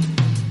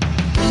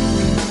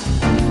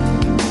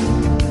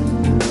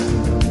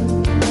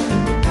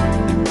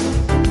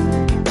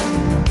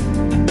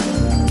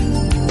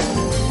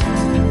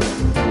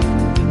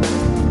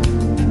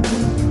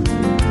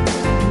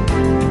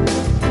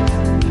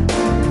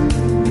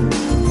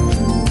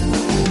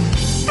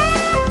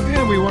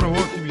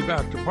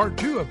 Part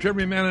 2 of To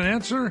Every Man an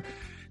Answer.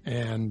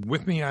 And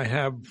with me, I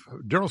have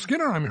Daryl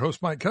Skinner. I'm your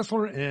host, Mike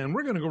Kessler, and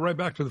we're going to go right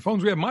back to the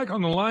phones. We have Mike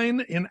on the line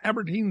in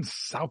Aberdeen,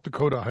 South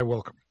Dakota. Hi,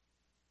 welcome.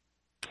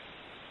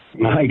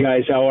 Hi,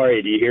 guys. How are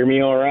you? Do you hear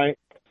me all right?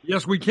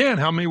 Yes, we can.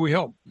 How may we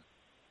help?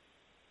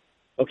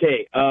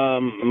 Okay.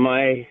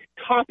 My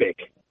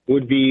topic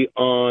would be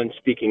on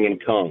speaking in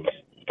tongues.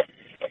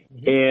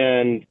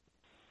 And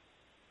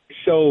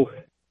so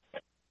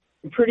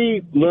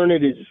pretty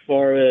learned as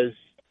far as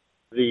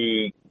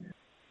the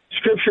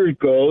scripture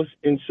goes,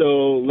 and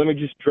so let me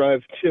just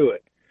drive to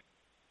it.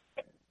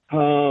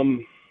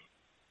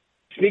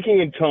 Speaking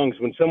in tongues,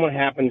 when someone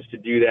happens to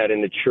do that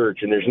in the church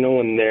and there's no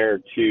one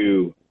there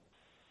to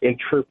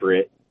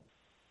interpret,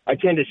 I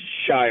tend to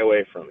shy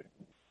away from it.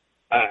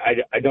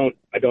 I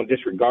don't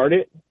disregard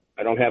it.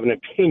 I don't have an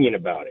opinion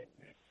about it.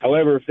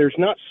 However, if there's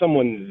not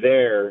someone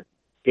there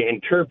to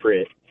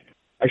interpret,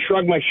 I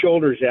shrug my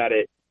shoulders at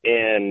it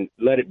and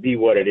let it be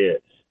what it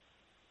is.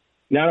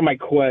 Now to my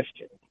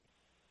question.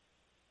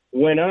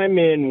 When I'm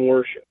in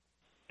worship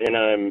and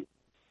I'm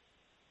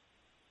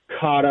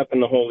caught up in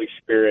the Holy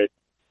Spirit,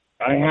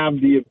 I have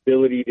the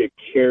ability to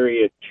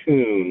carry a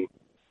tune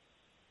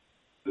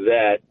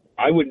that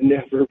I would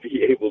never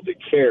be able to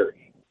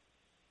carry.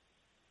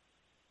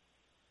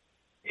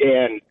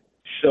 And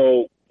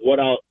so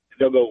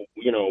they'll go,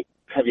 do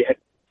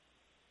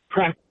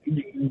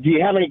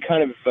you have any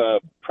kind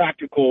of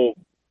practical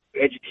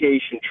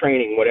education,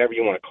 training, whatever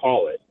you want to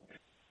call it?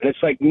 And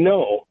it's like,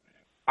 no,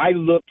 I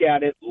look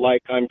at it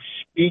like I'm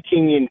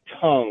speaking in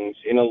tongues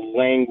in a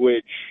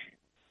language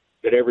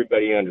that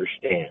everybody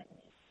understands.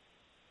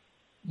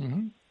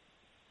 Mm-hmm.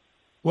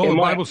 Well, the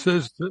Bible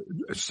says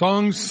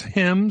songs,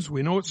 hymns,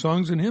 we know what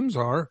songs and hymns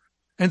are,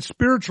 and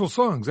spiritual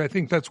songs. I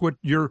think that's what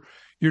you're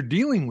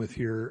dealing with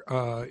here,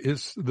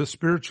 is the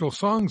spiritual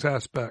songs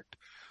aspect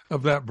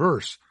of that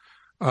verse.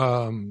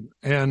 And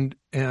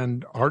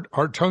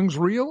are tongues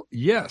real?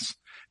 Yes.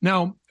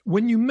 Now,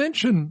 when you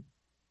mention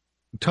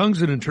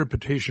tongues and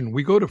interpretation,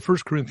 we go to 1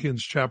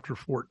 Corinthians chapter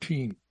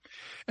 14.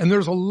 And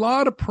there's a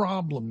lot of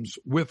problems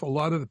with a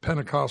lot of the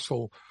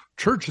Pentecostal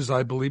churches,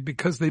 I believe,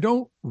 because they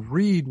don't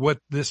read what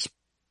this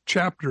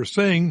chapter is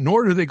saying,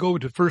 nor do they go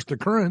to first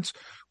occurrence,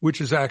 which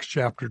is Acts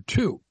chapter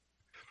 2.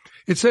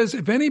 It says,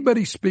 if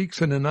anybody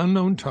speaks in an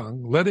unknown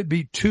tongue, let it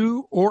be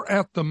 2 or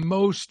at the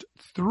most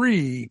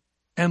 3,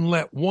 and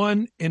let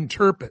one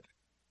interpret.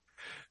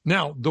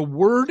 Now, the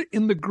word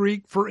in the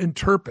Greek for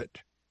interpret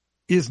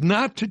is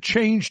not to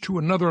change to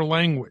another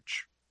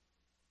language.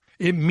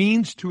 It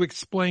means to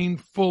explain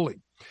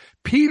fully.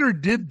 Peter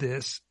did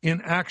this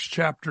in Acts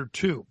chapter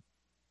 2.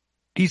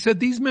 He said,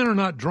 these men are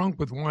not drunk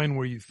with wine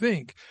where you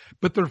think,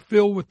 but they're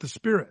filled with the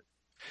Spirit.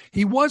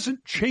 He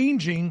wasn't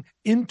changing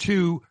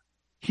into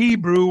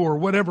Hebrew or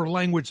whatever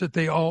language that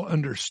they all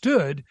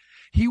understood.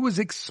 He was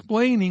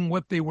explaining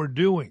what they were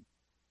doing.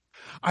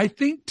 I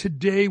think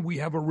today we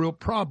have a real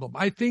problem.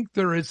 I think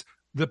there is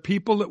the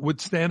people that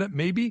would stand up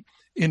maybe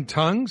in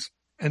tongues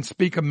and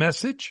speak a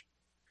message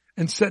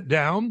and sit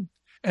down.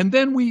 And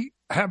then we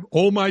have,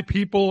 oh, my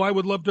people, I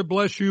would love to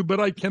bless you, but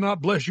I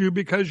cannot bless you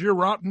because you're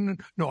rotten.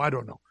 No, I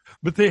don't know.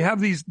 But they have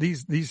these,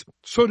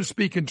 so to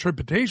speak,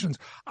 interpretations.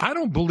 I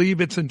don't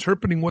believe it's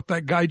interpreting what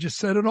that guy just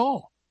said at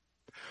all.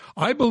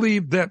 I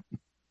believe that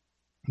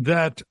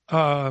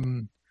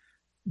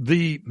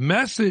the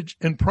message,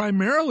 and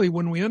primarily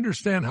when we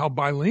understand how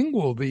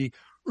bilingual the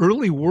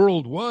early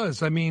world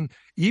was, I mean,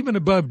 even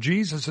above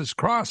Jesus'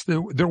 cross,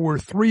 there were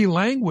 3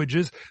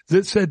 languages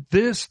that said,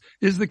 this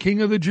is the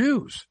King of the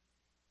Jews.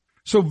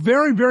 So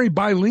very, very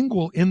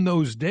bilingual in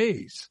those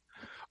days.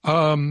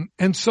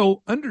 And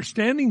so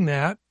understanding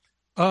that,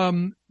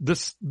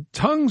 the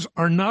tongues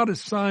are not a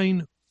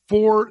sign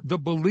for the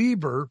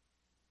believer,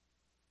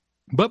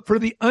 but for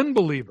the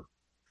unbeliever.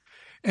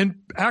 And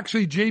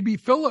actually, J.B.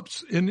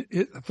 Phillips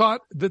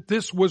thought that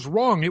this was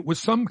wrong. It was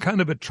some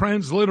kind of a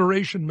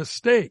transliteration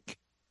mistake.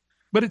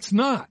 But it's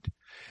not.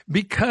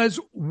 Because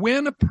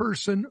when a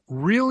person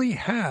really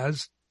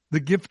has the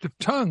gift of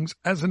tongues,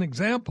 as an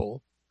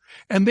example,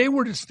 and they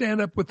were to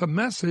stand up with a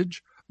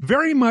message,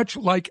 very much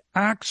like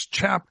Acts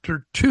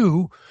chapter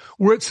 2,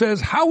 where it says,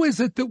 how is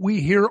it that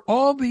we hear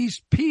all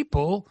these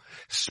people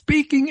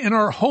speaking in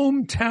our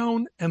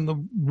hometown, and the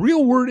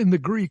real word in the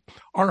Greek,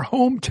 our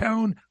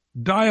hometown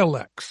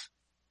dialects.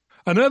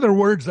 In other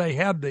words, they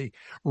had the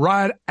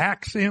right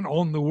accent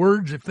on the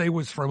words if they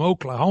was from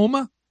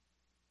Oklahoma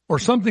or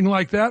something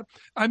like that.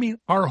 I mean,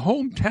 our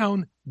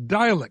hometown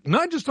dialect,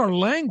 not just our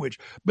language,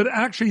 but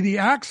actually the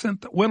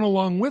accent that went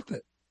along with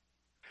it.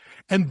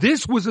 And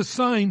this was a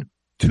sign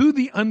to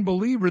the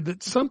unbeliever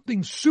that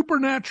something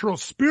supernatural,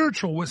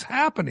 spiritual was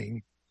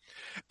happening,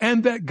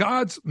 and that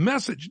God's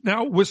message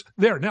now was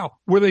there. Now,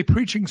 were they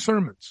preaching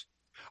sermons?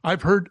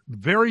 I've heard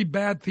very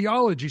bad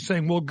theology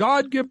saying, well,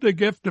 God gave the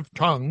gift of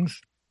tongues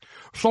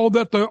so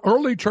that the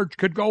early church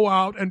could go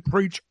out and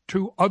preach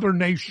to other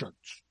nations.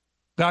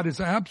 That is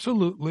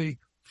absolutely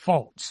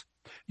false.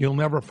 You'll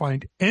never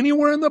find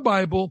anywhere in the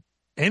Bible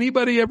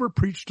anybody ever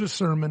preached a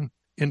sermon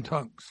in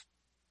tongues.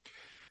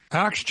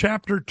 Acts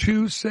chapter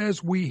 2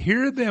 says we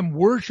hear them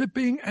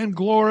worshiping and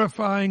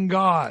glorifying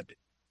God.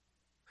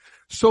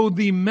 So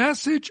the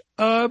message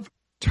of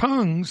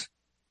tongues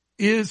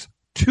is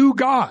to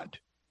God.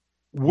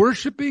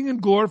 Worshiping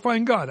and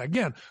glorifying God.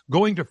 Again,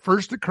 going to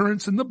first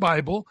occurrence in the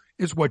Bible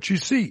is what you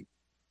see.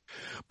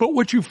 But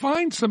what you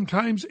find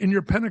sometimes in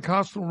your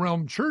Pentecostal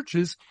realm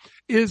churches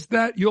is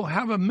that you'll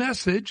have a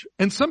message,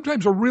 and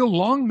sometimes a real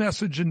long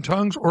message in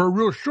tongues or a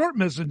real short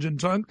message in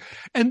tongues,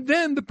 and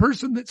then the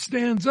person that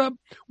stands up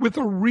with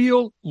a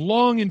real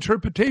long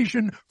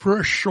interpretation for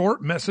a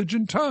short message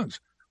in tongues.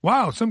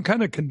 Wow, some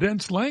kind of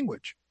condensed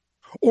language.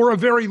 Or a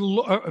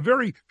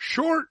very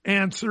short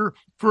answer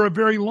for a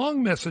very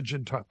long message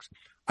in tongues.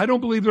 I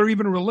don't believe they're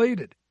even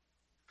related.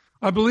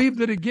 I believe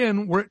that,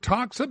 again, where it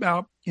talks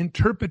about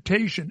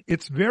interpretation,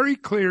 it's very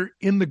clear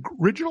in the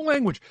original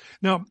language.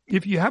 Now,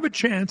 if you have a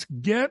chance,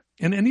 and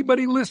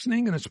anybody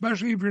listening, and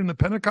especially if you're in the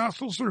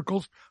Pentecostal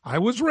circles, I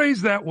was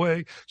raised that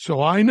way,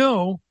 so I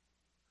know,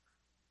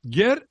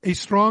 get a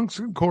Strong's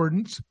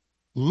Concordance,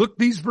 look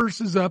these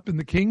verses up in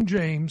the King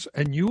James,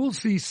 and you will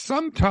see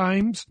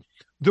sometimes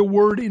the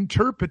word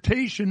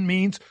interpretation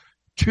means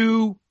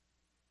to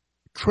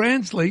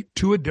translate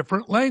to a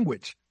different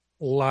language,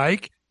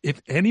 like, if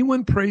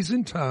anyone prays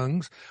in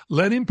tongues,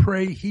 let him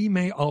pray he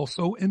may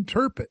also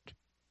interpret.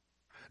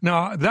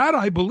 Now, that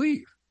I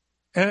believe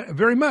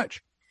very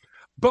much.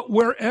 But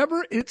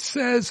wherever it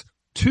says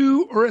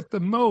two or at the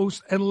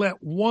most and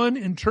let one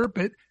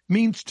interpret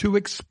means to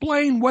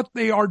explain what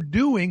they are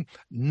doing,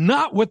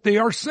 not what they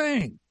are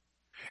saying.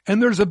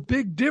 And there's a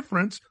big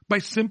difference by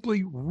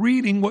simply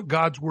reading what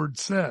God's word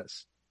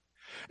says.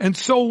 And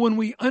so when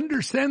we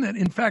understand that,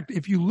 in fact,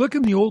 if you look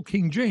in the Old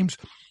King James,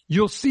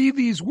 you'll see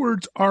these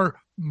words are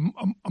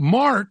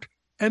marked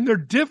and they're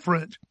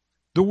different.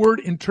 The word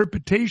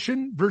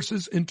interpretation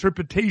versus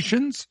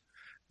interpretations,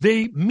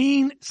 they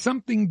mean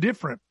something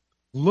different.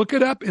 Look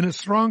it up in a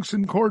Strong's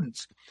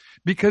Concordance.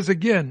 Because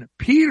again,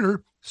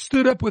 Peter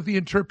stood up with the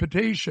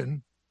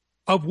interpretation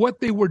of what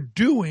they were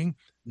doing,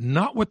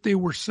 not what they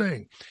were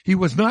saying. He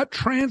was not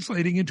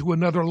translating into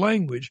another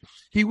language.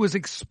 He was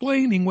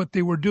explaining what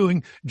they were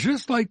doing,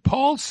 just like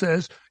Paul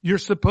says you're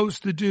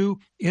supposed to do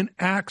in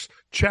Acts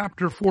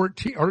chapter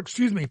 14,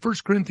 1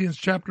 Corinthians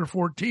chapter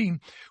 14,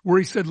 where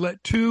he said,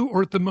 let two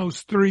or at the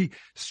most three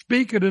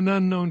speak in an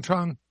unknown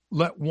tongue.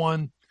 Let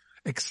one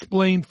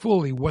explain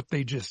fully what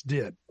they just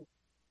did.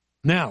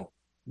 Now,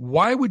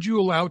 why would you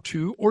allow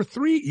two or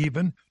three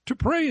even to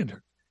pray in it?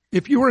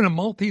 If you were in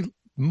a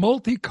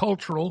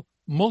multicultural,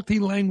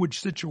 multi-language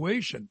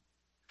situation,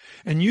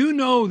 and you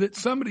know that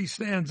somebody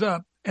stands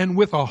up and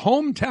with a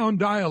hometown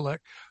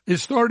dialect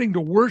is starting to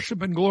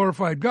worship and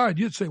glorify God,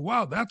 you'd say,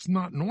 wow, that's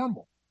not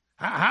normal.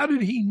 How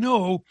did he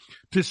know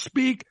to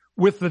speak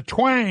with the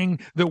twang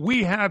that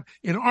we have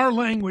in our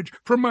language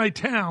from my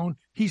town?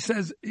 He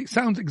says it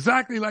sounds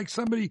exactly like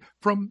somebody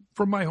from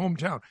my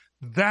hometown.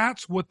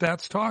 That's what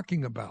that's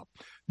talking about.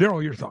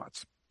 Daryl, your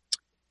thoughts?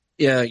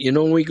 Yeah,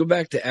 when we go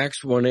back to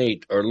Acts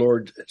 1:8, our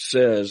Lord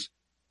says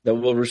that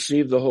we'll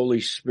receive the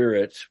Holy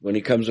Spirit when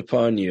he comes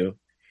upon you.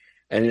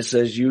 And it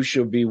says, you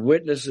shall be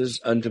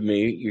witnesses unto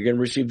me. You're going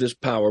to receive this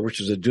power,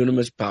 which is a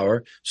dunamis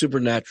power,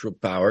 supernatural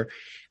power.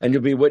 And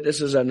you'll be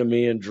witnesses unto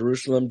me in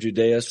Jerusalem,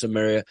 Judea,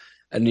 Samaria,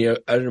 and the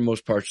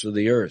uttermost parts of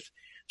the earth.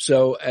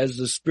 So as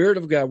the Spirit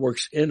of God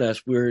works in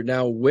us, we're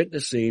now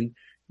witnessing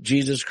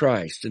Jesus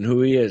Christ and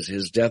who he is,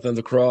 his death on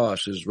the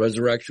cross, his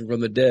resurrection from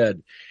the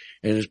dead,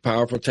 and his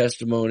powerful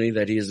testimony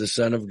that he is the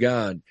Son of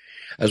God,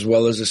 as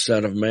well as the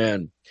Son of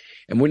Man.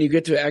 And when you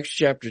get to Acts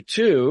chapter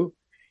 2,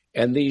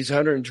 and these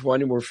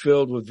 120 were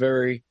filled with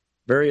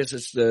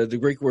various, the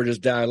Greek word is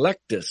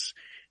dialectus,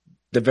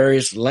 the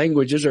various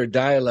languages or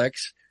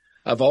dialects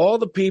of all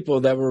the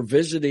people that were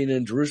visiting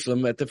in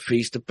Jerusalem at the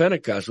Feast of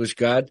Pentecost, which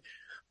God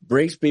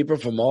brings people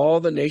from all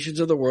the nations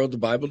of the world. The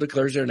Bible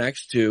declares there in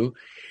Acts 2,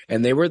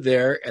 and they were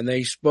there, and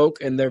they spoke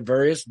in their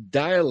various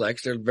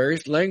dialects, their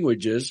various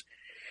languages,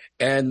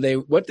 and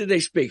what did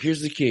they speak?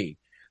 Here's the key.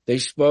 They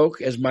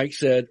spoke, as Mike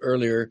said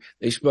earlier,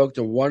 they spoke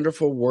the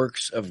wonderful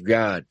works of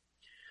God.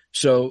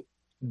 So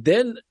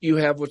then you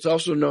have what's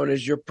also known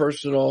as your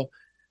personal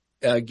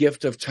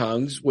gift of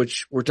tongues,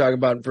 which we're talking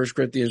about in 1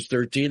 Corinthians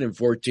 13 and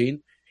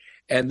 14.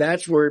 And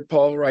that's where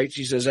Paul writes,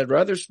 he says, I'd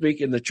rather speak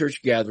in the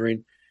church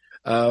gathering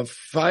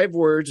 5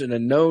 words in a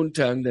known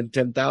tongue than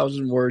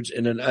 10,000 words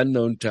in an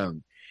unknown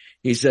tongue.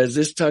 He says,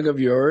 this tongue of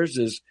yours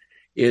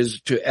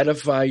is to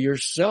edify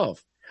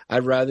yourself.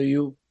 I'd rather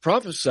you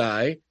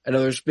prophesy, in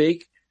other words,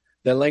 speak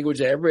the language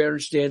that everybody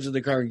understands in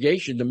the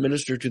congregation to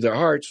minister to their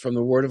hearts from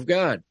the word of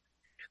God.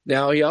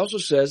 Now, he also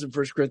says in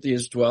 1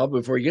 Corinthians 12,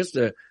 before he gets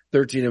to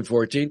 13 and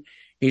 14,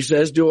 he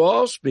says, do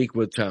all speak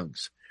with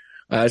tongues?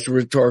 It's a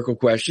rhetorical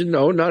question.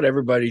 No, not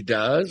everybody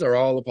does. Are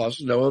all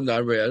apostles? No, not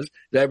everybody does.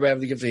 Does everybody have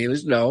the gift of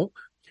healings? No.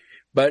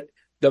 But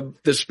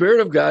the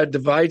Spirit of God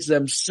divides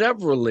them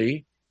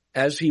severally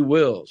as he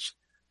wills.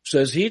 So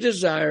as he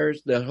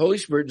desires, the Holy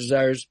Spirit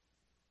desires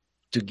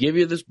to give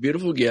you this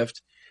beautiful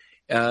gift,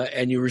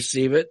 and you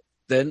receive it,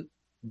 then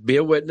be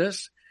a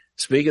witness.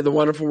 Speak of the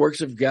wonderful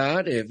works of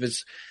God. If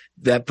it's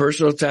that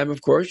personal time,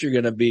 of course, you're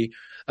going to be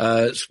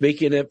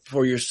speaking it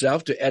for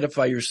yourself, to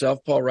edify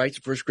yourself. Paul writes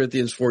in 1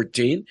 Corinthians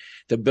 14,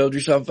 to build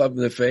yourself up in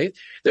the faith.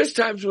 There's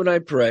times when I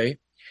pray,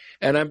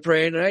 and I'm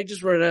praying, and I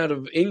just run out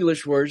of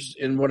English words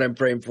in what I'm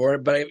praying for,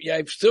 but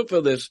I still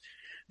feel this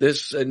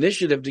this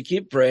initiative to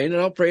keep praying,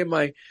 and I'll pray in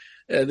my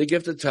the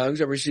gift of tongues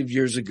I received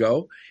years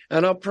ago,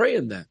 and I'll pray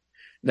in that.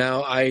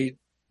 Now,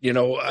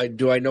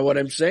 do I know what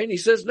I'm saying? He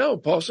says, no.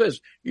 Paul says,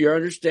 your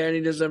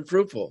understanding is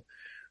unfruitful.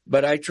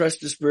 But I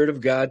trust the Spirit of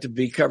God to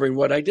be covering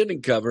what I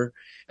didn't cover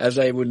as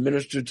I would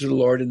minister to the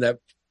Lord in that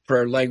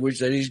prayer language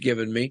that he's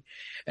given me.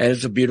 And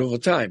it's a beautiful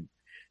time.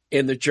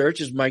 In the church,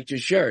 as Mike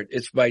just shared,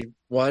 it's by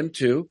 1,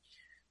 2,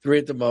 3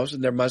 at the most,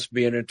 and there must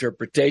be an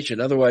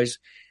interpretation. Otherwise,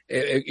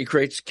 it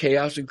creates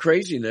chaos and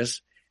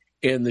craziness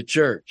in the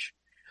church.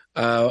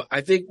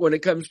 I think when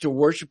it comes to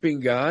worshiping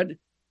God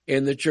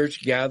in the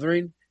church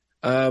gathering,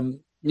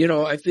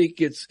 I think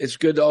it's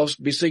good to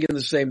also be singing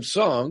the same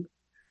song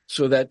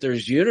so that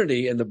there's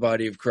unity in the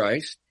body of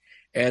Christ,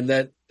 and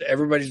that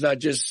everybody's not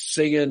just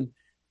singing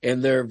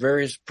in their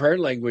various prayer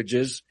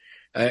languages,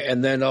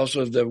 and then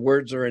also the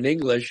words are in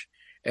English,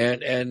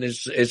 and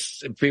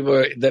it's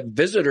people that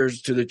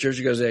visitors to the church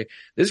are going to say,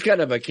 this is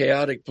kind of a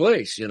chaotic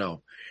place,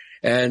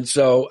 And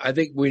so I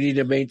think we need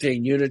to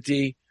maintain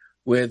unity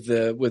with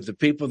the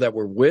people that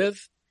we're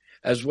with,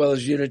 as well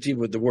as unity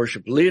with the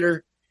worship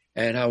leader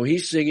and how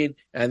he's singing.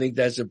 I think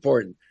that's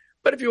important.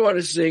 But if you want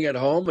to sing at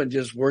home and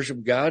just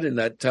worship God in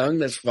that tongue,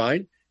 that's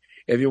fine.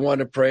 If you want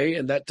to pray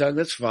in that tongue,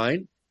 that's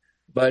fine.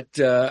 But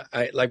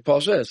like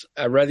Paul says,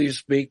 I'd rather you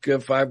speak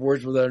 5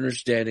 words without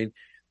understanding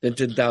than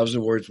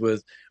 10,000 words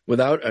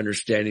without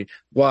understanding.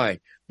 Why?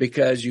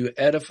 Because you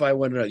edify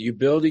one another. You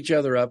build each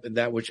other up in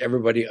that which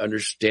everybody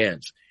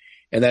understands.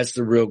 And that's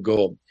the real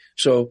goal.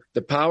 So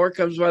the power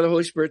comes by the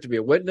Holy Spirit to be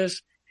a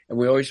witness, and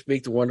we always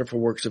speak the wonderful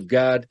works of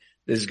God.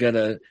 This is going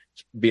to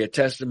be a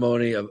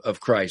testimony of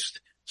Christ.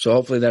 So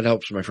hopefully that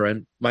helps, my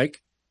friend.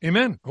 Mike?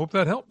 Amen. Hope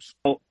that helps.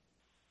 Well,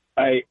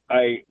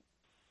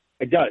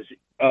 it does.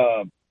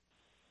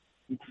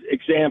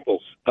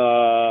 Examples.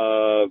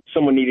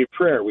 Someone needed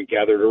prayer. We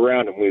gathered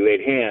around and we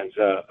laid hands.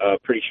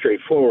 Pretty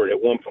straightforward.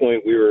 At one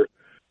point we were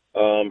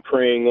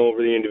praying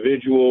over the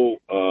individual.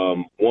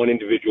 One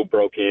individual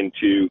broke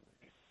into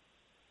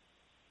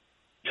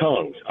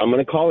tongues. I'm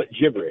going to call it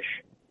gibberish.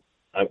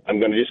 I'm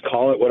going to just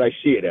call it what I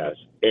see it as.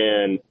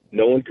 And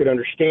no one could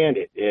understand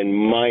it. And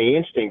my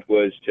instinct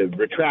was to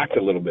retract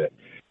a little bit.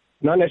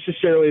 Not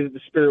necessarily that the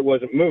Spirit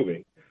wasn't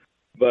moving,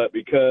 but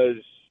because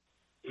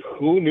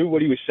who knew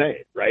what he was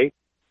saying, right?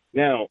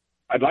 Now,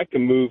 I'd like to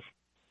move.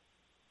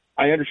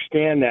 I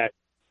understand that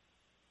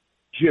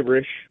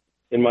gibberish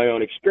in my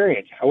own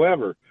experience.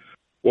 However,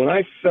 when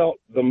I felt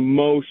the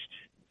most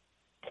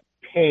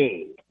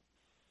pain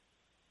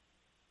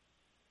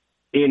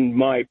in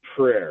my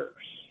prayers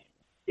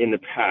in the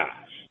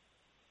past,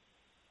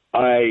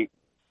 I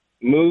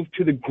moved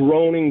to the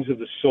groanings of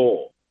the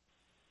soul.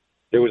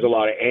 There was a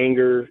lot of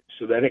anger,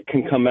 so that it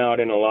can come out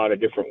in a lot of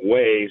different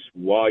ways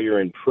while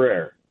you're in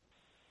prayer.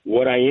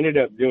 What I ended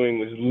up doing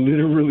was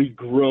literally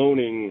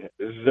groaning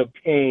the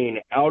pain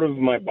out of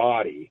my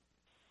body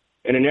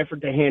in an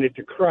effort to hand it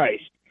to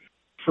Christ,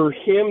 for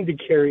him to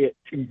carry it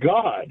to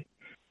God,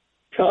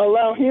 to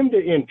allow him to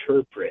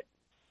interpret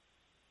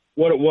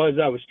what it was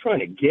I was trying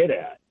to get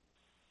at.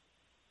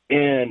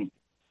 And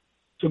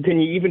so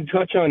can you even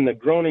touch on the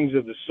groanings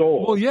of the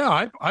soul? Well,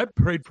 yeah, I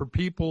prayed for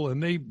people,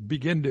 and they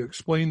begin to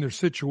explain their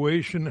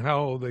situation,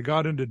 how they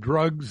got into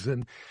drugs,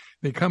 and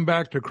they come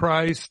back to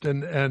Christ,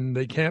 and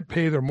they can't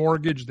pay their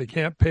mortgage, they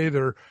can't pay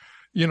their,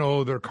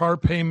 their car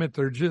payment.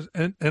 They're just,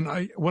 and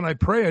when I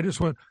pray, I just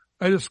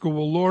go,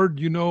 well, Lord,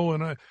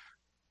 and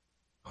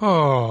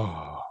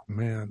oh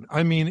man,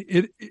 I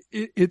mean,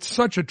 it's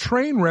such a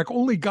train wreck.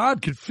 Only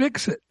God could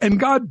fix it, and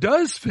God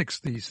does fix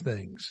these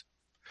things.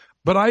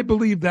 But I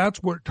believe that's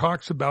what it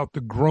talks about,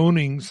 the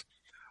groanings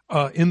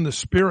in the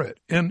Spirit.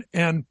 And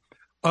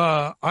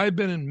I've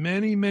been in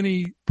many,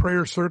 many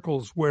prayer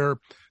circles where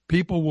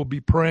people will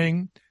be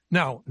praying.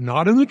 Now,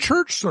 not in the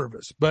church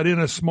service, but in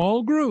a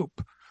small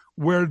group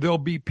where there'll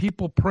be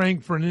people praying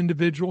for an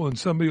individual and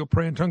somebody will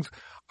pray in tongues.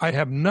 I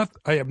have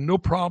no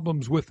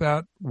problems with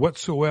that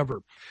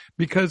whatsoever,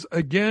 because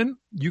again,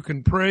 you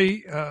can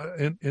pray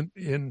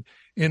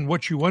in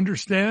what you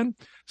understand.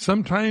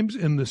 Sometimes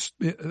as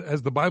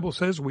the Bible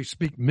says, we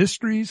speak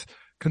mysteries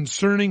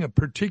concerning a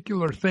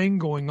particular thing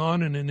going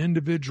on in an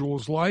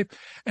individual's life,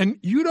 and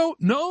you don't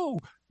know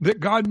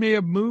that God may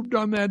have moved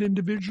on that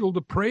individual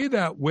to pray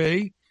that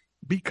way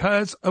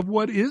because of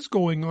what is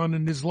going on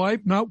in his life,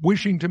 not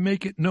wishing to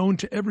make it known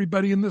to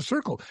everybody in the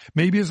circle.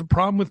 Maybe he has a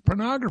problem with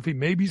pornography.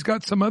 Maybe he's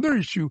got some other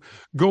issue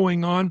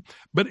going on,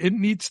 but it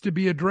needs to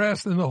be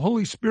addressed, and the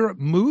Holy Spirit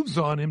moves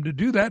on him to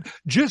do that,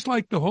 just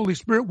like the Holy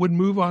Spirit would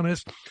move on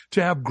us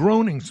to have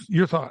groanings.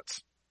 Your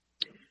thoughts?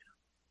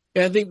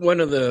 Yeah, I think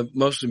one of the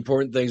most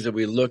important things that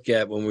we look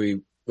at when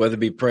we, whether it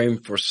be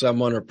praying for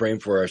someone or praying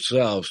for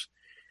ourselves,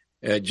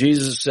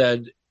 Jesus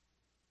said,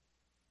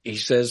 he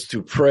says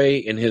to pray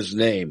in his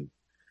name,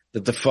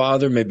 that the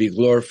Father may be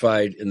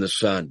glorified in the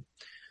Son.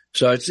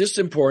 So it's just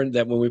important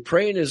that when we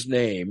pray in his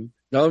name,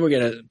 not only we're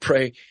going to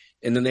pray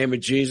in the name of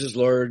Jesus,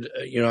 Lord,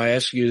 I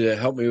ask you to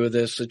help me with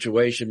this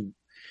situation,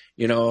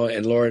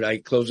 and Lord, I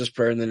close this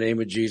prayer in the name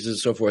of Jesus and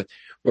so forth.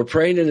 We're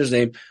praying in his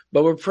name,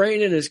 but we're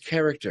praying in his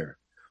character.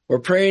 We're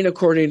praying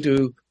according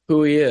to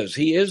who he is.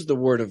 He is the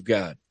Word of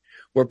God.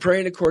 We're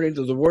praying according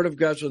to the Word of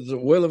God so that the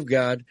will of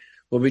God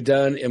will be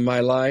done in my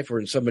life or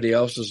in somebody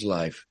else's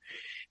life.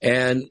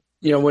 And,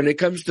 when it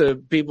comes to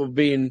people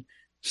being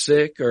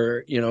sick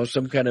or,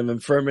 some kind of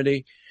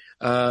infirmity,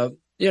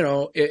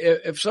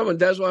 if someone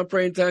does want to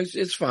pray in tongues,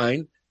 it's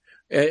fine.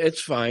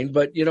 It's fine.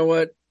 But you know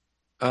what?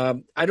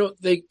 I don't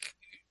think,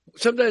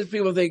 sometimes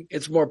people think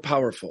it's more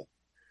powerful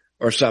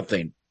or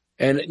something.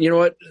 And you know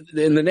what?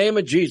 In the name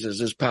of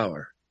Jesus is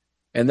power.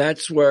 And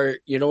that's where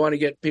you don't want to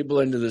get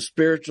people into the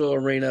spiritual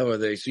arena where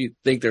they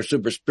think they're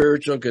super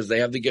spiritual because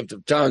they have the gift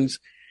of tongues.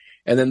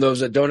 And then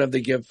those that don't have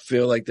the gift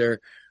feel like they're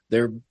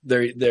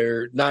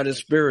not as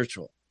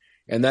spiritual.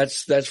 And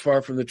that's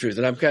far from the truth.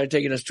 And I'm kind of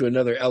taking us to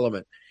another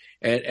element.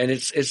 And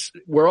it's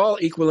we're all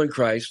equal in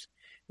Christ.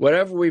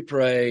 Whatever we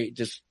pray,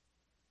 just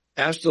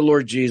ask the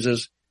Lord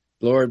Jesus,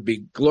 Lord,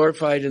 be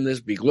glorified in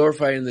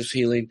this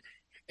healing.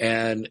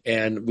 And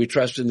we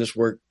trust in this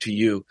work to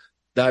you.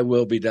 Thy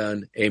will be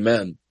done.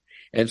 Amen.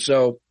 And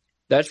so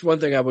that's one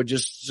thing I would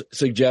just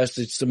suggest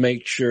is to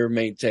make sure,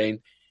 maintain.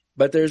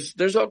 But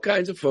there's all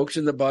kinds of folks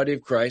in the body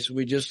of Christ.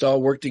 We just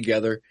all work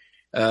together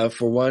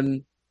for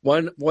one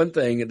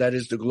thing, and that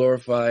is to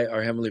glorify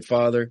our Heavenly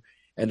Father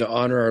and to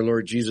honor our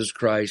Lord Jesus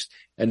Christ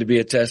and to be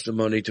a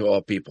testimony to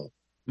all people.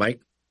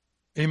 Mike?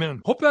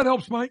 Amen. Hope that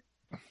helps, Mike.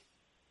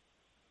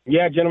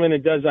 Yeah, gentlemen,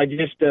 it does. I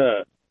just,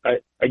 I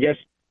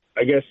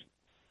guess,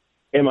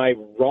 am I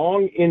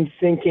wrong in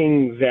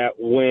thinking that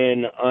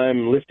when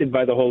I'm lifted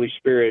by the Holy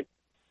Spirit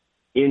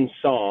in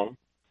song,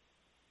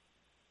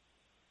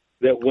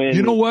 that when...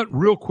 You know what?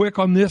 Real quick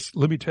on this,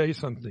 let me tell you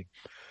something.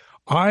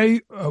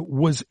 I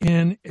was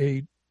in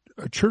a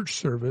church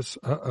service,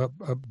 a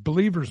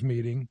believers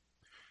meeting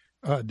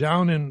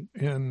down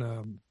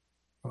in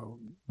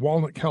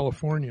Walnut,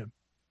 California.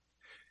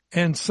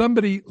 And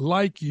somebody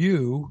like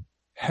you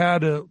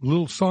had a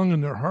little song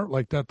in their heart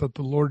like that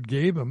the Lord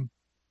gave them.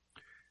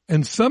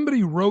 And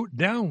somebody wrote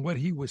down what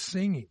he was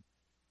singing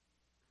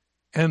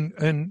and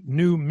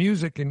knew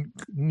music and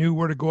knew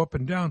where to go up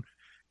and down.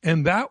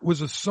 And that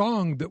was a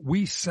song that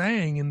we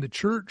sang in the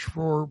church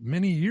for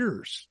many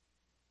years.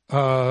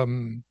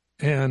 And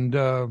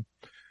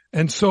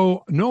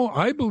so, no,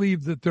 I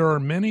believe that there are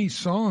many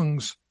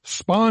songs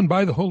spawned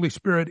by the Holy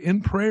Spirit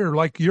in prayer,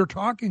 like you're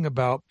talking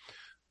about,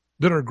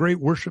 that are great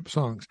worship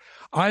songs.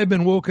 I've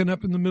been woken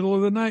up in the middle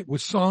of the night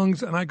with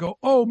songs and I go,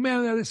 oh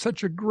man, that is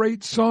such a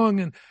great song.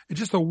 And it's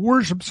just a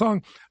worship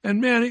song. And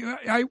man,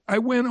 I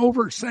went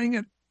over, sang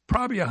it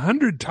probably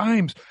 100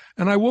 times.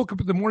 And I woke up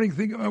in the morning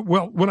thinking,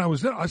 well, when I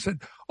was there, I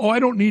said, oh, I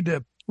don't need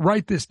to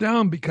write this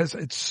down because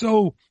it's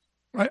so,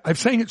 I've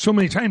sang it so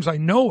many times. I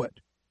know it.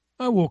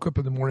 I woke up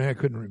in the morning. I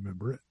couldn't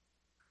remember it.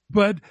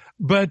 But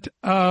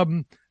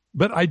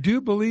I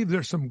do believe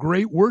there's some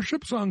great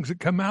worship songs that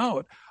come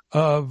out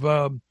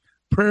of,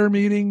 prayer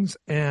meetings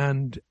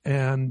and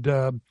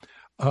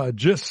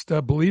just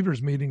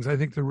believers meetings. I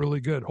think they're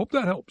really good. Hope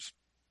that helps.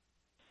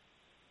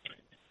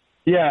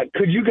 Yeah.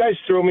 Could you guys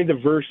throw me the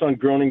verse on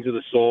groanings of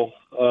the soul?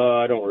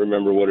 I don't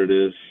remember what it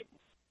is.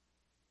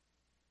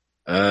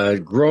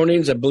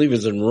 Groanings, I believe,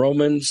 is in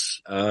Romans.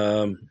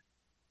 Was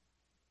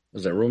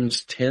that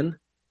Romans 10?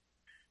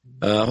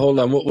 Hold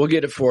on. We'll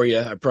get it for you.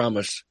 I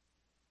promise.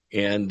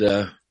 And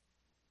let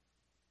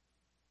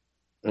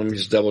me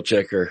just double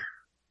check her.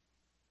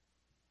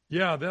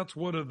 Yeah, that's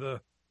one of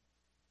the...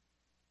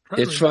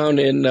 It's found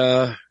in,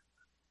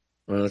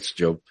 that's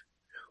Job.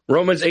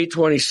 Romans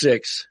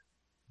 8:26.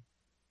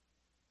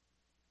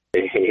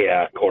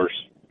 Yeah, of course.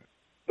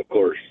 Of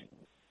course.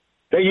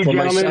 Thank you,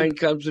 gentlemen. My sign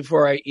comes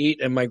before I eat,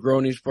 and my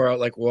groanings pour out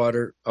like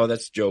water. Oh,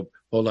 that's Job.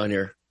 Hold on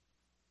here.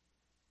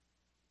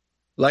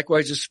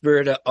 Likewise, the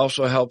Spirit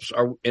also helps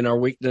in our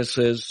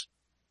weaknesses.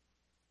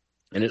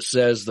 And it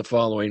says the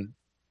following.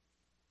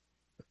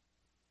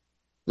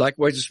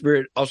 Likewise, the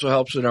Spirit also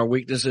helps in our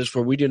weaknesses,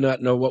 for we do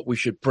not know what we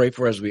should pray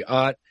for as we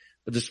ought,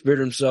 but the Spirit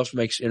himself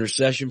makes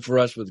intercession for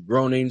us with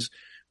groanings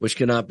which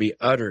cannot be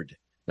uttered.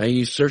 Now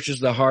he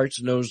searches the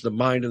hearts, knows the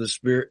mind of the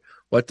Spirit,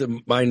 what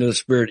the mind of the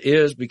Spirit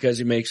is, because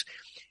he makes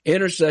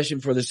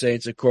intercession for the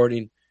saints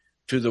according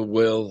to the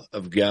will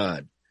of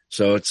God.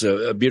 So it's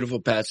a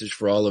beautiful passage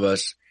for all of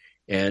us.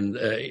 And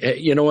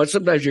you know what?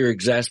 Sometimes you're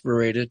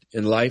exasperated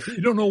in life.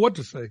 You don't know what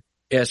to say.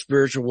 Yeah,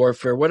 spiritual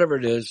warfare, whatever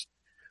it is.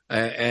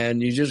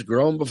 And you just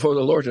groan before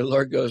the Lord. The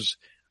Lord goes,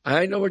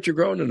 I know what you're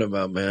groaning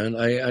about, man.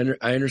 I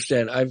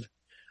understand.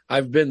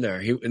 I've been there.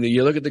 And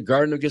you look at the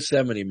Garden of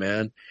Gethsemane,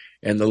 man,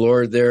 and the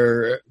Lord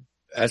there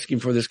asking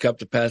for this cup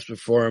to pass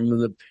before him,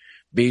 and the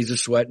beads of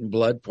sweat and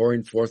blood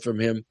pouring forth from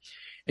him.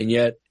 And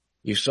yet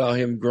you saw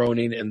him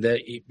groaning, and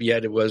that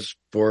yet it was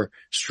for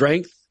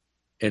strength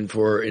and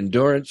for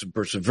endurance and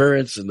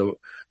perseverance and the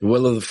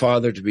will of the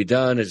Father to be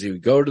done as he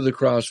would go to the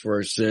cross for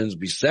our sins,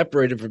 be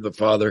separated from the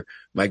Father.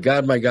 My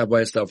God, why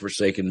hast thou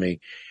forsaken me?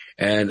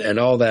 And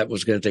all that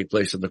was going to take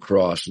place on the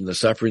cross, and the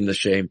suffering, the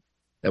shame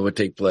that would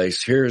take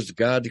place. Here is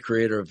God, the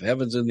creator of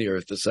heavens and the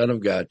earth, the Son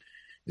of God,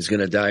 is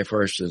going to die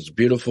for our sins.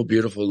 Beautiful,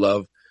 beautiful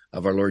love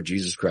of our Lord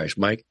Jesus Christ.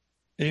 Mike?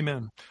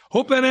 Amen.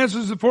 Hope that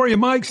answers it for you,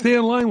 Mike. Stay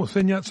in line. We'll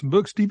send you out some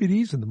books,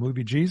 DVDs, and the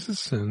movie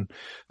Jesus. And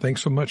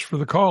thanks so much for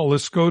the call.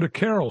 Let's go to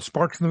Carol,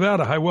 Sparks,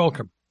 Nevada. Hi,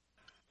 welcome.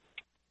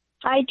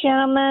 Hi,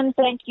 gentlemen.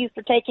 Thank you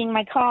for taking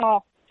my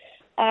call.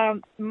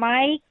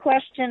 My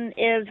question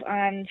is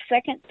on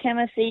 2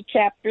 Timothy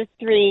chapter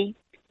 3,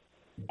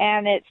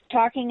 and it's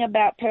talking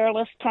about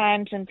perilous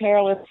times and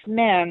perilous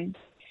men.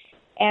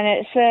 And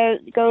it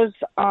says, goes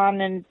on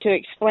and to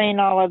explain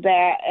all of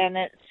that, and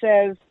it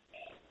says,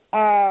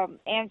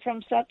 and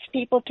from such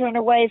people turn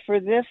away, for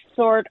this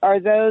sort are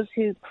those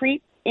who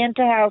creep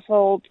into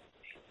households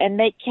and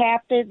make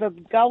captive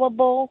of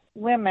gullible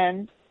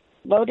women,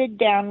 loaded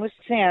down with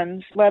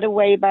sins, led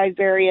away by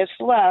various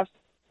lusts,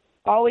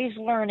 always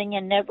learning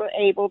and never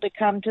able to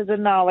come to the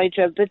knowledge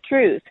of the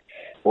truth.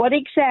 What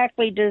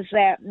exactly does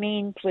that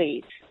mean,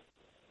 please?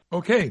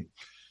 Okay.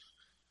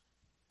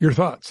 Your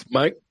thoughts,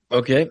 Mike?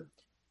 Okay.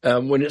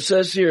 When it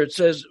says here, it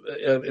says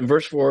in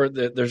verse 4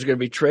 that there's going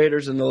to be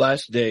traitors in the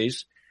last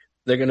days.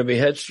 They're going to be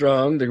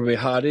headstrong. They're going to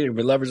be haughty. They're going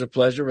to be lovers of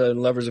pleasure rather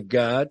than lovers of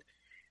God.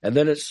 And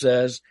then it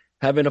says,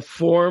 having a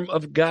form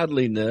of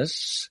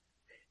godliness,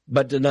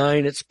 but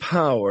denying its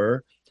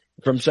power.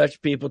 From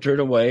such people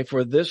turn away. For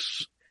of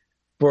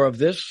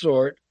this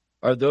sort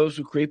are those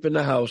who creep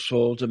into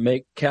households and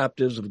make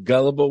captives of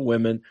gullible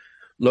women,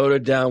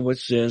 loaded down with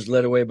sins,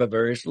 led away by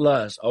various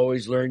lusts,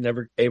 always learning,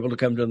 never able to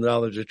come to the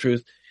knowledge of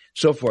truth,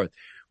 so forth.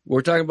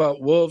 We're talking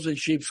about wolves in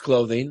sheep's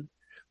clothing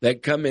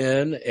that come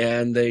in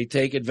and they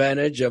take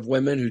advantage of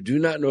women who do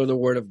not know the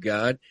word of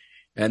God.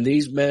 And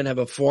these men have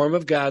a form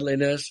of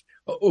godliness.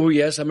 Oh,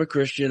 yes, I'm a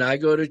Christian. I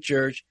go to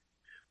church,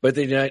 but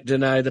they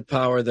deny the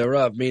power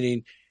thereof,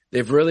 meaning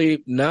they're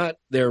really not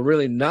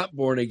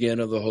born again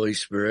of the Holy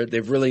Spirit.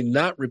 They've really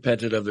not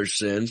repented of their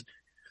sins.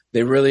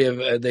 They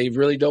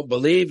really don't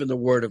believe in the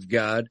word of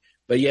God,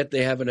 but yet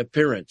they have an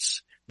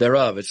appearance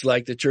thereof. It's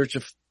like the church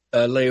of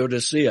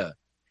Laodicea.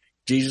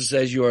 Jesus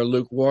says, you are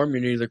lukewarm.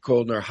 You're neither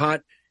cold nor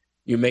hot.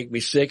 You make me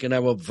sick and I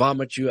will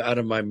vomit you out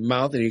of my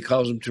mouth. And he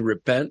calls them to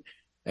repent.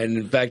 And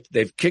in fact,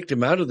 they've kicked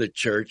him out of the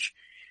church.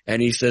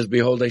 And he says,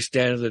 behold, I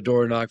stand at the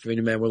door and knock. If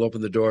any man will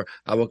open the door,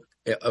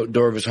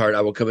 door of his heart,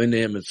 I will come into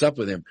him and sup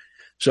with him.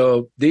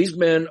 So these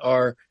men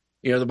are,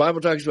 the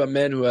Bible talks about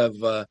men who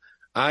have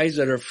eyes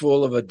that are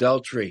full of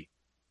adultery.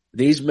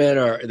 These men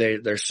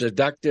they're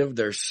seductive,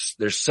 they're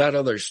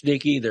subtle, they're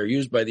sneaky, they're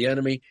used by the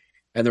enemy,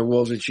 and they're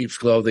wolves in sheep's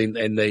clothing,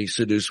 and they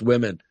seduce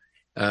women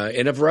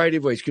in a variety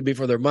of ways. It could be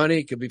for their money,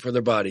 it could be for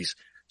their bodies.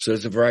 So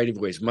there's a variety of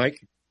ways. Mike?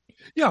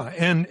 Yeah,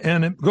 and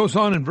it goes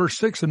on in verse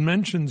 6 and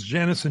mentions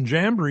Jannes and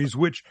Jambres,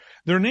 which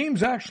their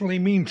names actually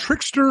mean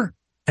trickster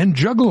and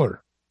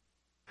juggler.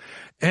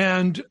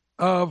 And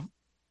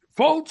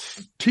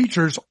false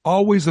teachers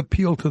always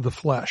appeal to the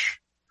flesh.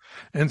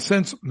 And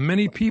since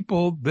many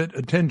people that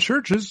attend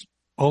churches,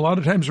 a lot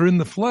of times are in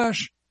the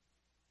flesh,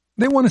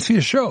 they want to see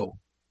a show.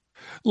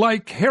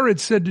 Like Herod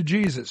said to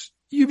Jesus,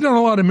 you've done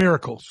a lot of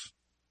miracles.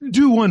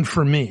 Do one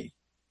for me.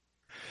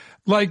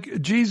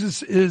 Like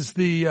Jesus is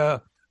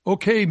the,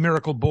 okay,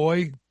 miracle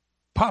boy,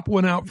 pop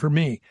one out for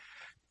me.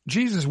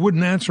 Jesus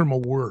wouldn't answer him a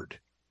word.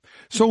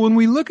 So when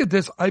we look at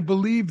this, I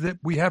believe that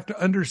we have to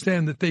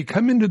understand that they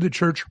come into the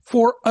church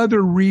for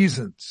other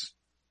reasons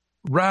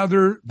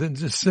rather than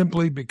just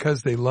simply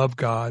because they love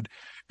God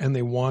and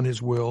they want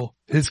his will,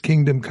 his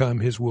kingdom come,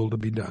 his will to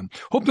be done.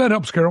 Hope that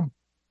helps, Carol.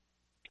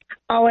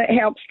 Oh, it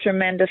helps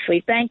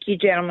tremendously. Thank you,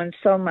 gentlemen,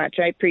 so much.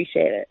 I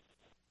appreciate it.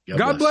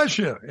 God bless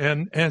you.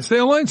 And stay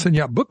online, send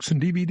you out books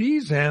and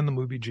DVDs and the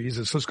movie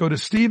Jesus. Let's go to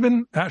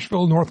Stephen,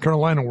 Asheville, North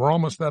Carolina. We're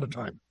almost out of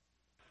time.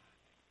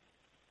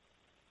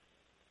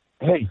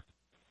 Hey,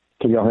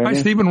 can y'all hear me? Hi,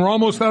 Stephen. We're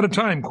almost out of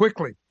time.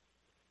 Quickly.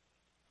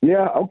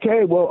 Yeah,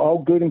 okay. Well,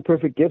 all good and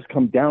perfect gifts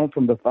come down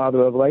from the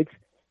Father of lights,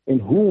 in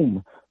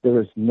whom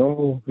there is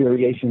no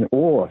variation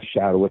or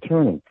shadow of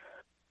turning.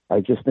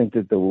 I just think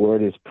that the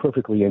word is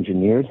perfectly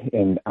engineered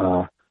in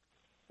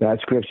that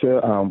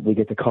scripture. We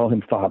get to call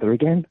him Father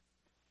again.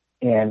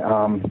 And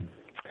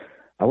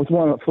I just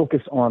want to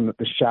focus on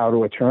the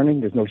shadow of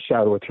turning. There's no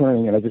shadow of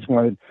turning. And I just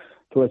wanted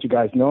to let you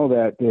guys know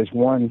that there's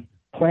one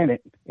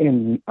planet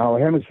in our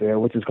hemisphere,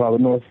 which is called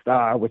the North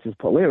Star, which is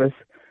Polaris,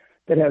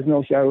 that has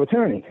no shadow of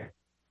turning.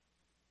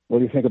 What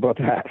do you think about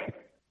that?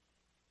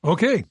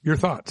 Okay, your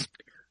thoughts.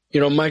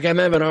 Mike, I'm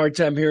having a hard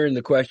time hearing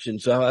the question,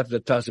 so I'll have to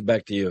toss it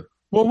back to you.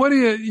 Well, what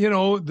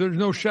do there's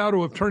no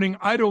shadow of turning.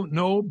 I don't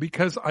know,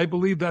 because I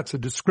believe that's a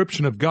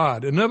description of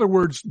God. In other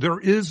words, there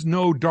is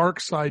no dark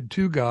side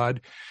to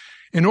God.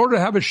 In order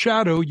to have a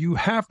shadow, you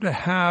have to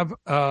have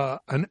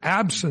an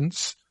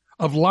absence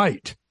of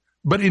light.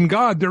 But in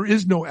God, there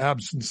is no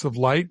absence of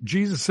light.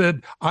 Jesus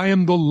said, I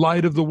am the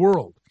light of the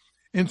world.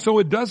 And so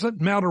it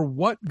doesn't matter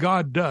what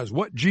God does,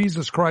 what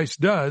Jesus Christ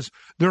does,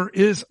 there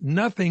is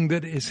nothing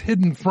that is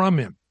hidden from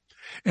him.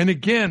 And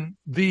again,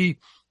 the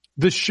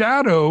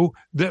shadow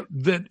that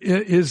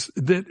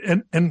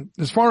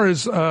as far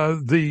as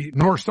the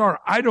North Star,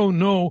 I don't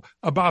know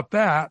about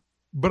that,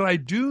 but I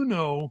do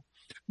know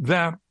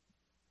that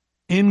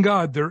in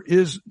God there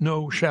is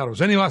no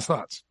shadows. Any last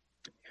thoughts?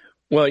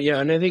 Well, yeah,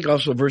 and I think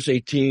also verse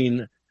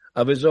 18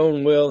 Of his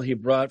own will, he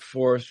brought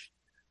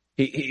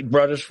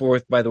us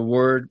forth by the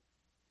word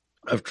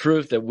of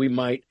truth, that we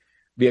might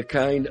be a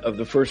kind of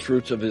the first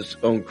fruits of his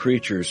own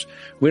creatures.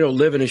 We don't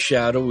live in a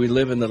shadow. We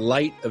live in the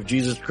light of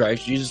Jesus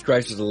Christ. Jesus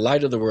Christ is the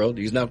light of the world.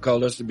 He's now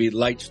called us to be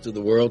lights to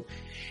the world.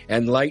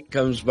 And light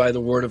comes by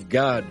the word of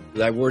God.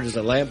 Thy word is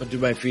a lamp unto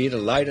my feet, a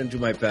light unto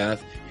my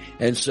path.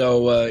 And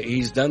so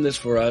he's done this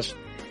for us.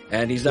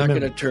 And he's not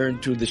going to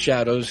turn to the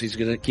shadows. He's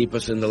going to keep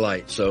us in the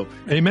light. So,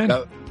 amen.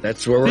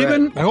 That's where we're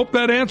Stephen, at. I hope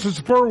that answers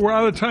the prayer. We're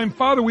out of time.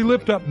 Father, we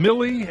lift up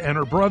Millie and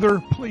her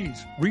brother.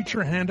 Please reach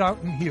your hand out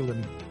and heal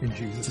him in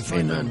Jesus'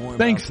 name. Amen.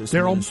 Thanks,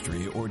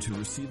 Daryl. Or to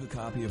receive a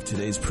copy of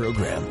today's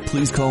program,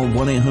 please call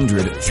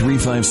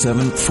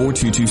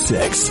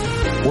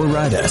 1-800-357-4226 or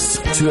write us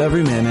to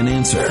Every Man an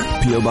Answer,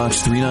 P.O.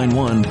 Box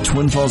 391,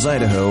 Twin Falls,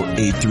 Idaho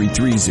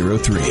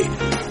 83303.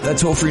 That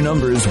toll-free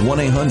number is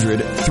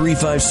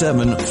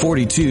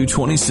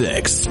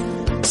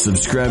 1-800-357-4226.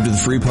 Subscribe to the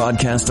free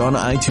podcast on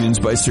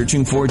iTunes by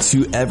searching for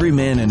To Every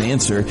Man an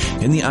Answer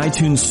in the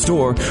iTunes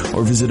store,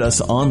 or visit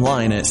us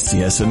online at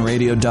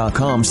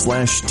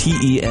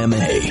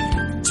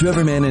csnradio.com/TEMA. To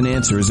Every Man an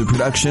Answer is a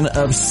production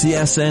of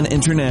CSN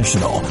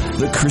International,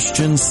 the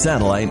Christian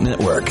Satellite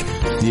Network.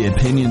 The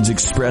opinions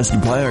expressed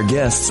by our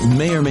guests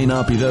may or may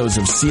not be those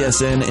of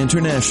CSN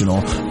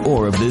International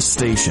or of this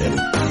station.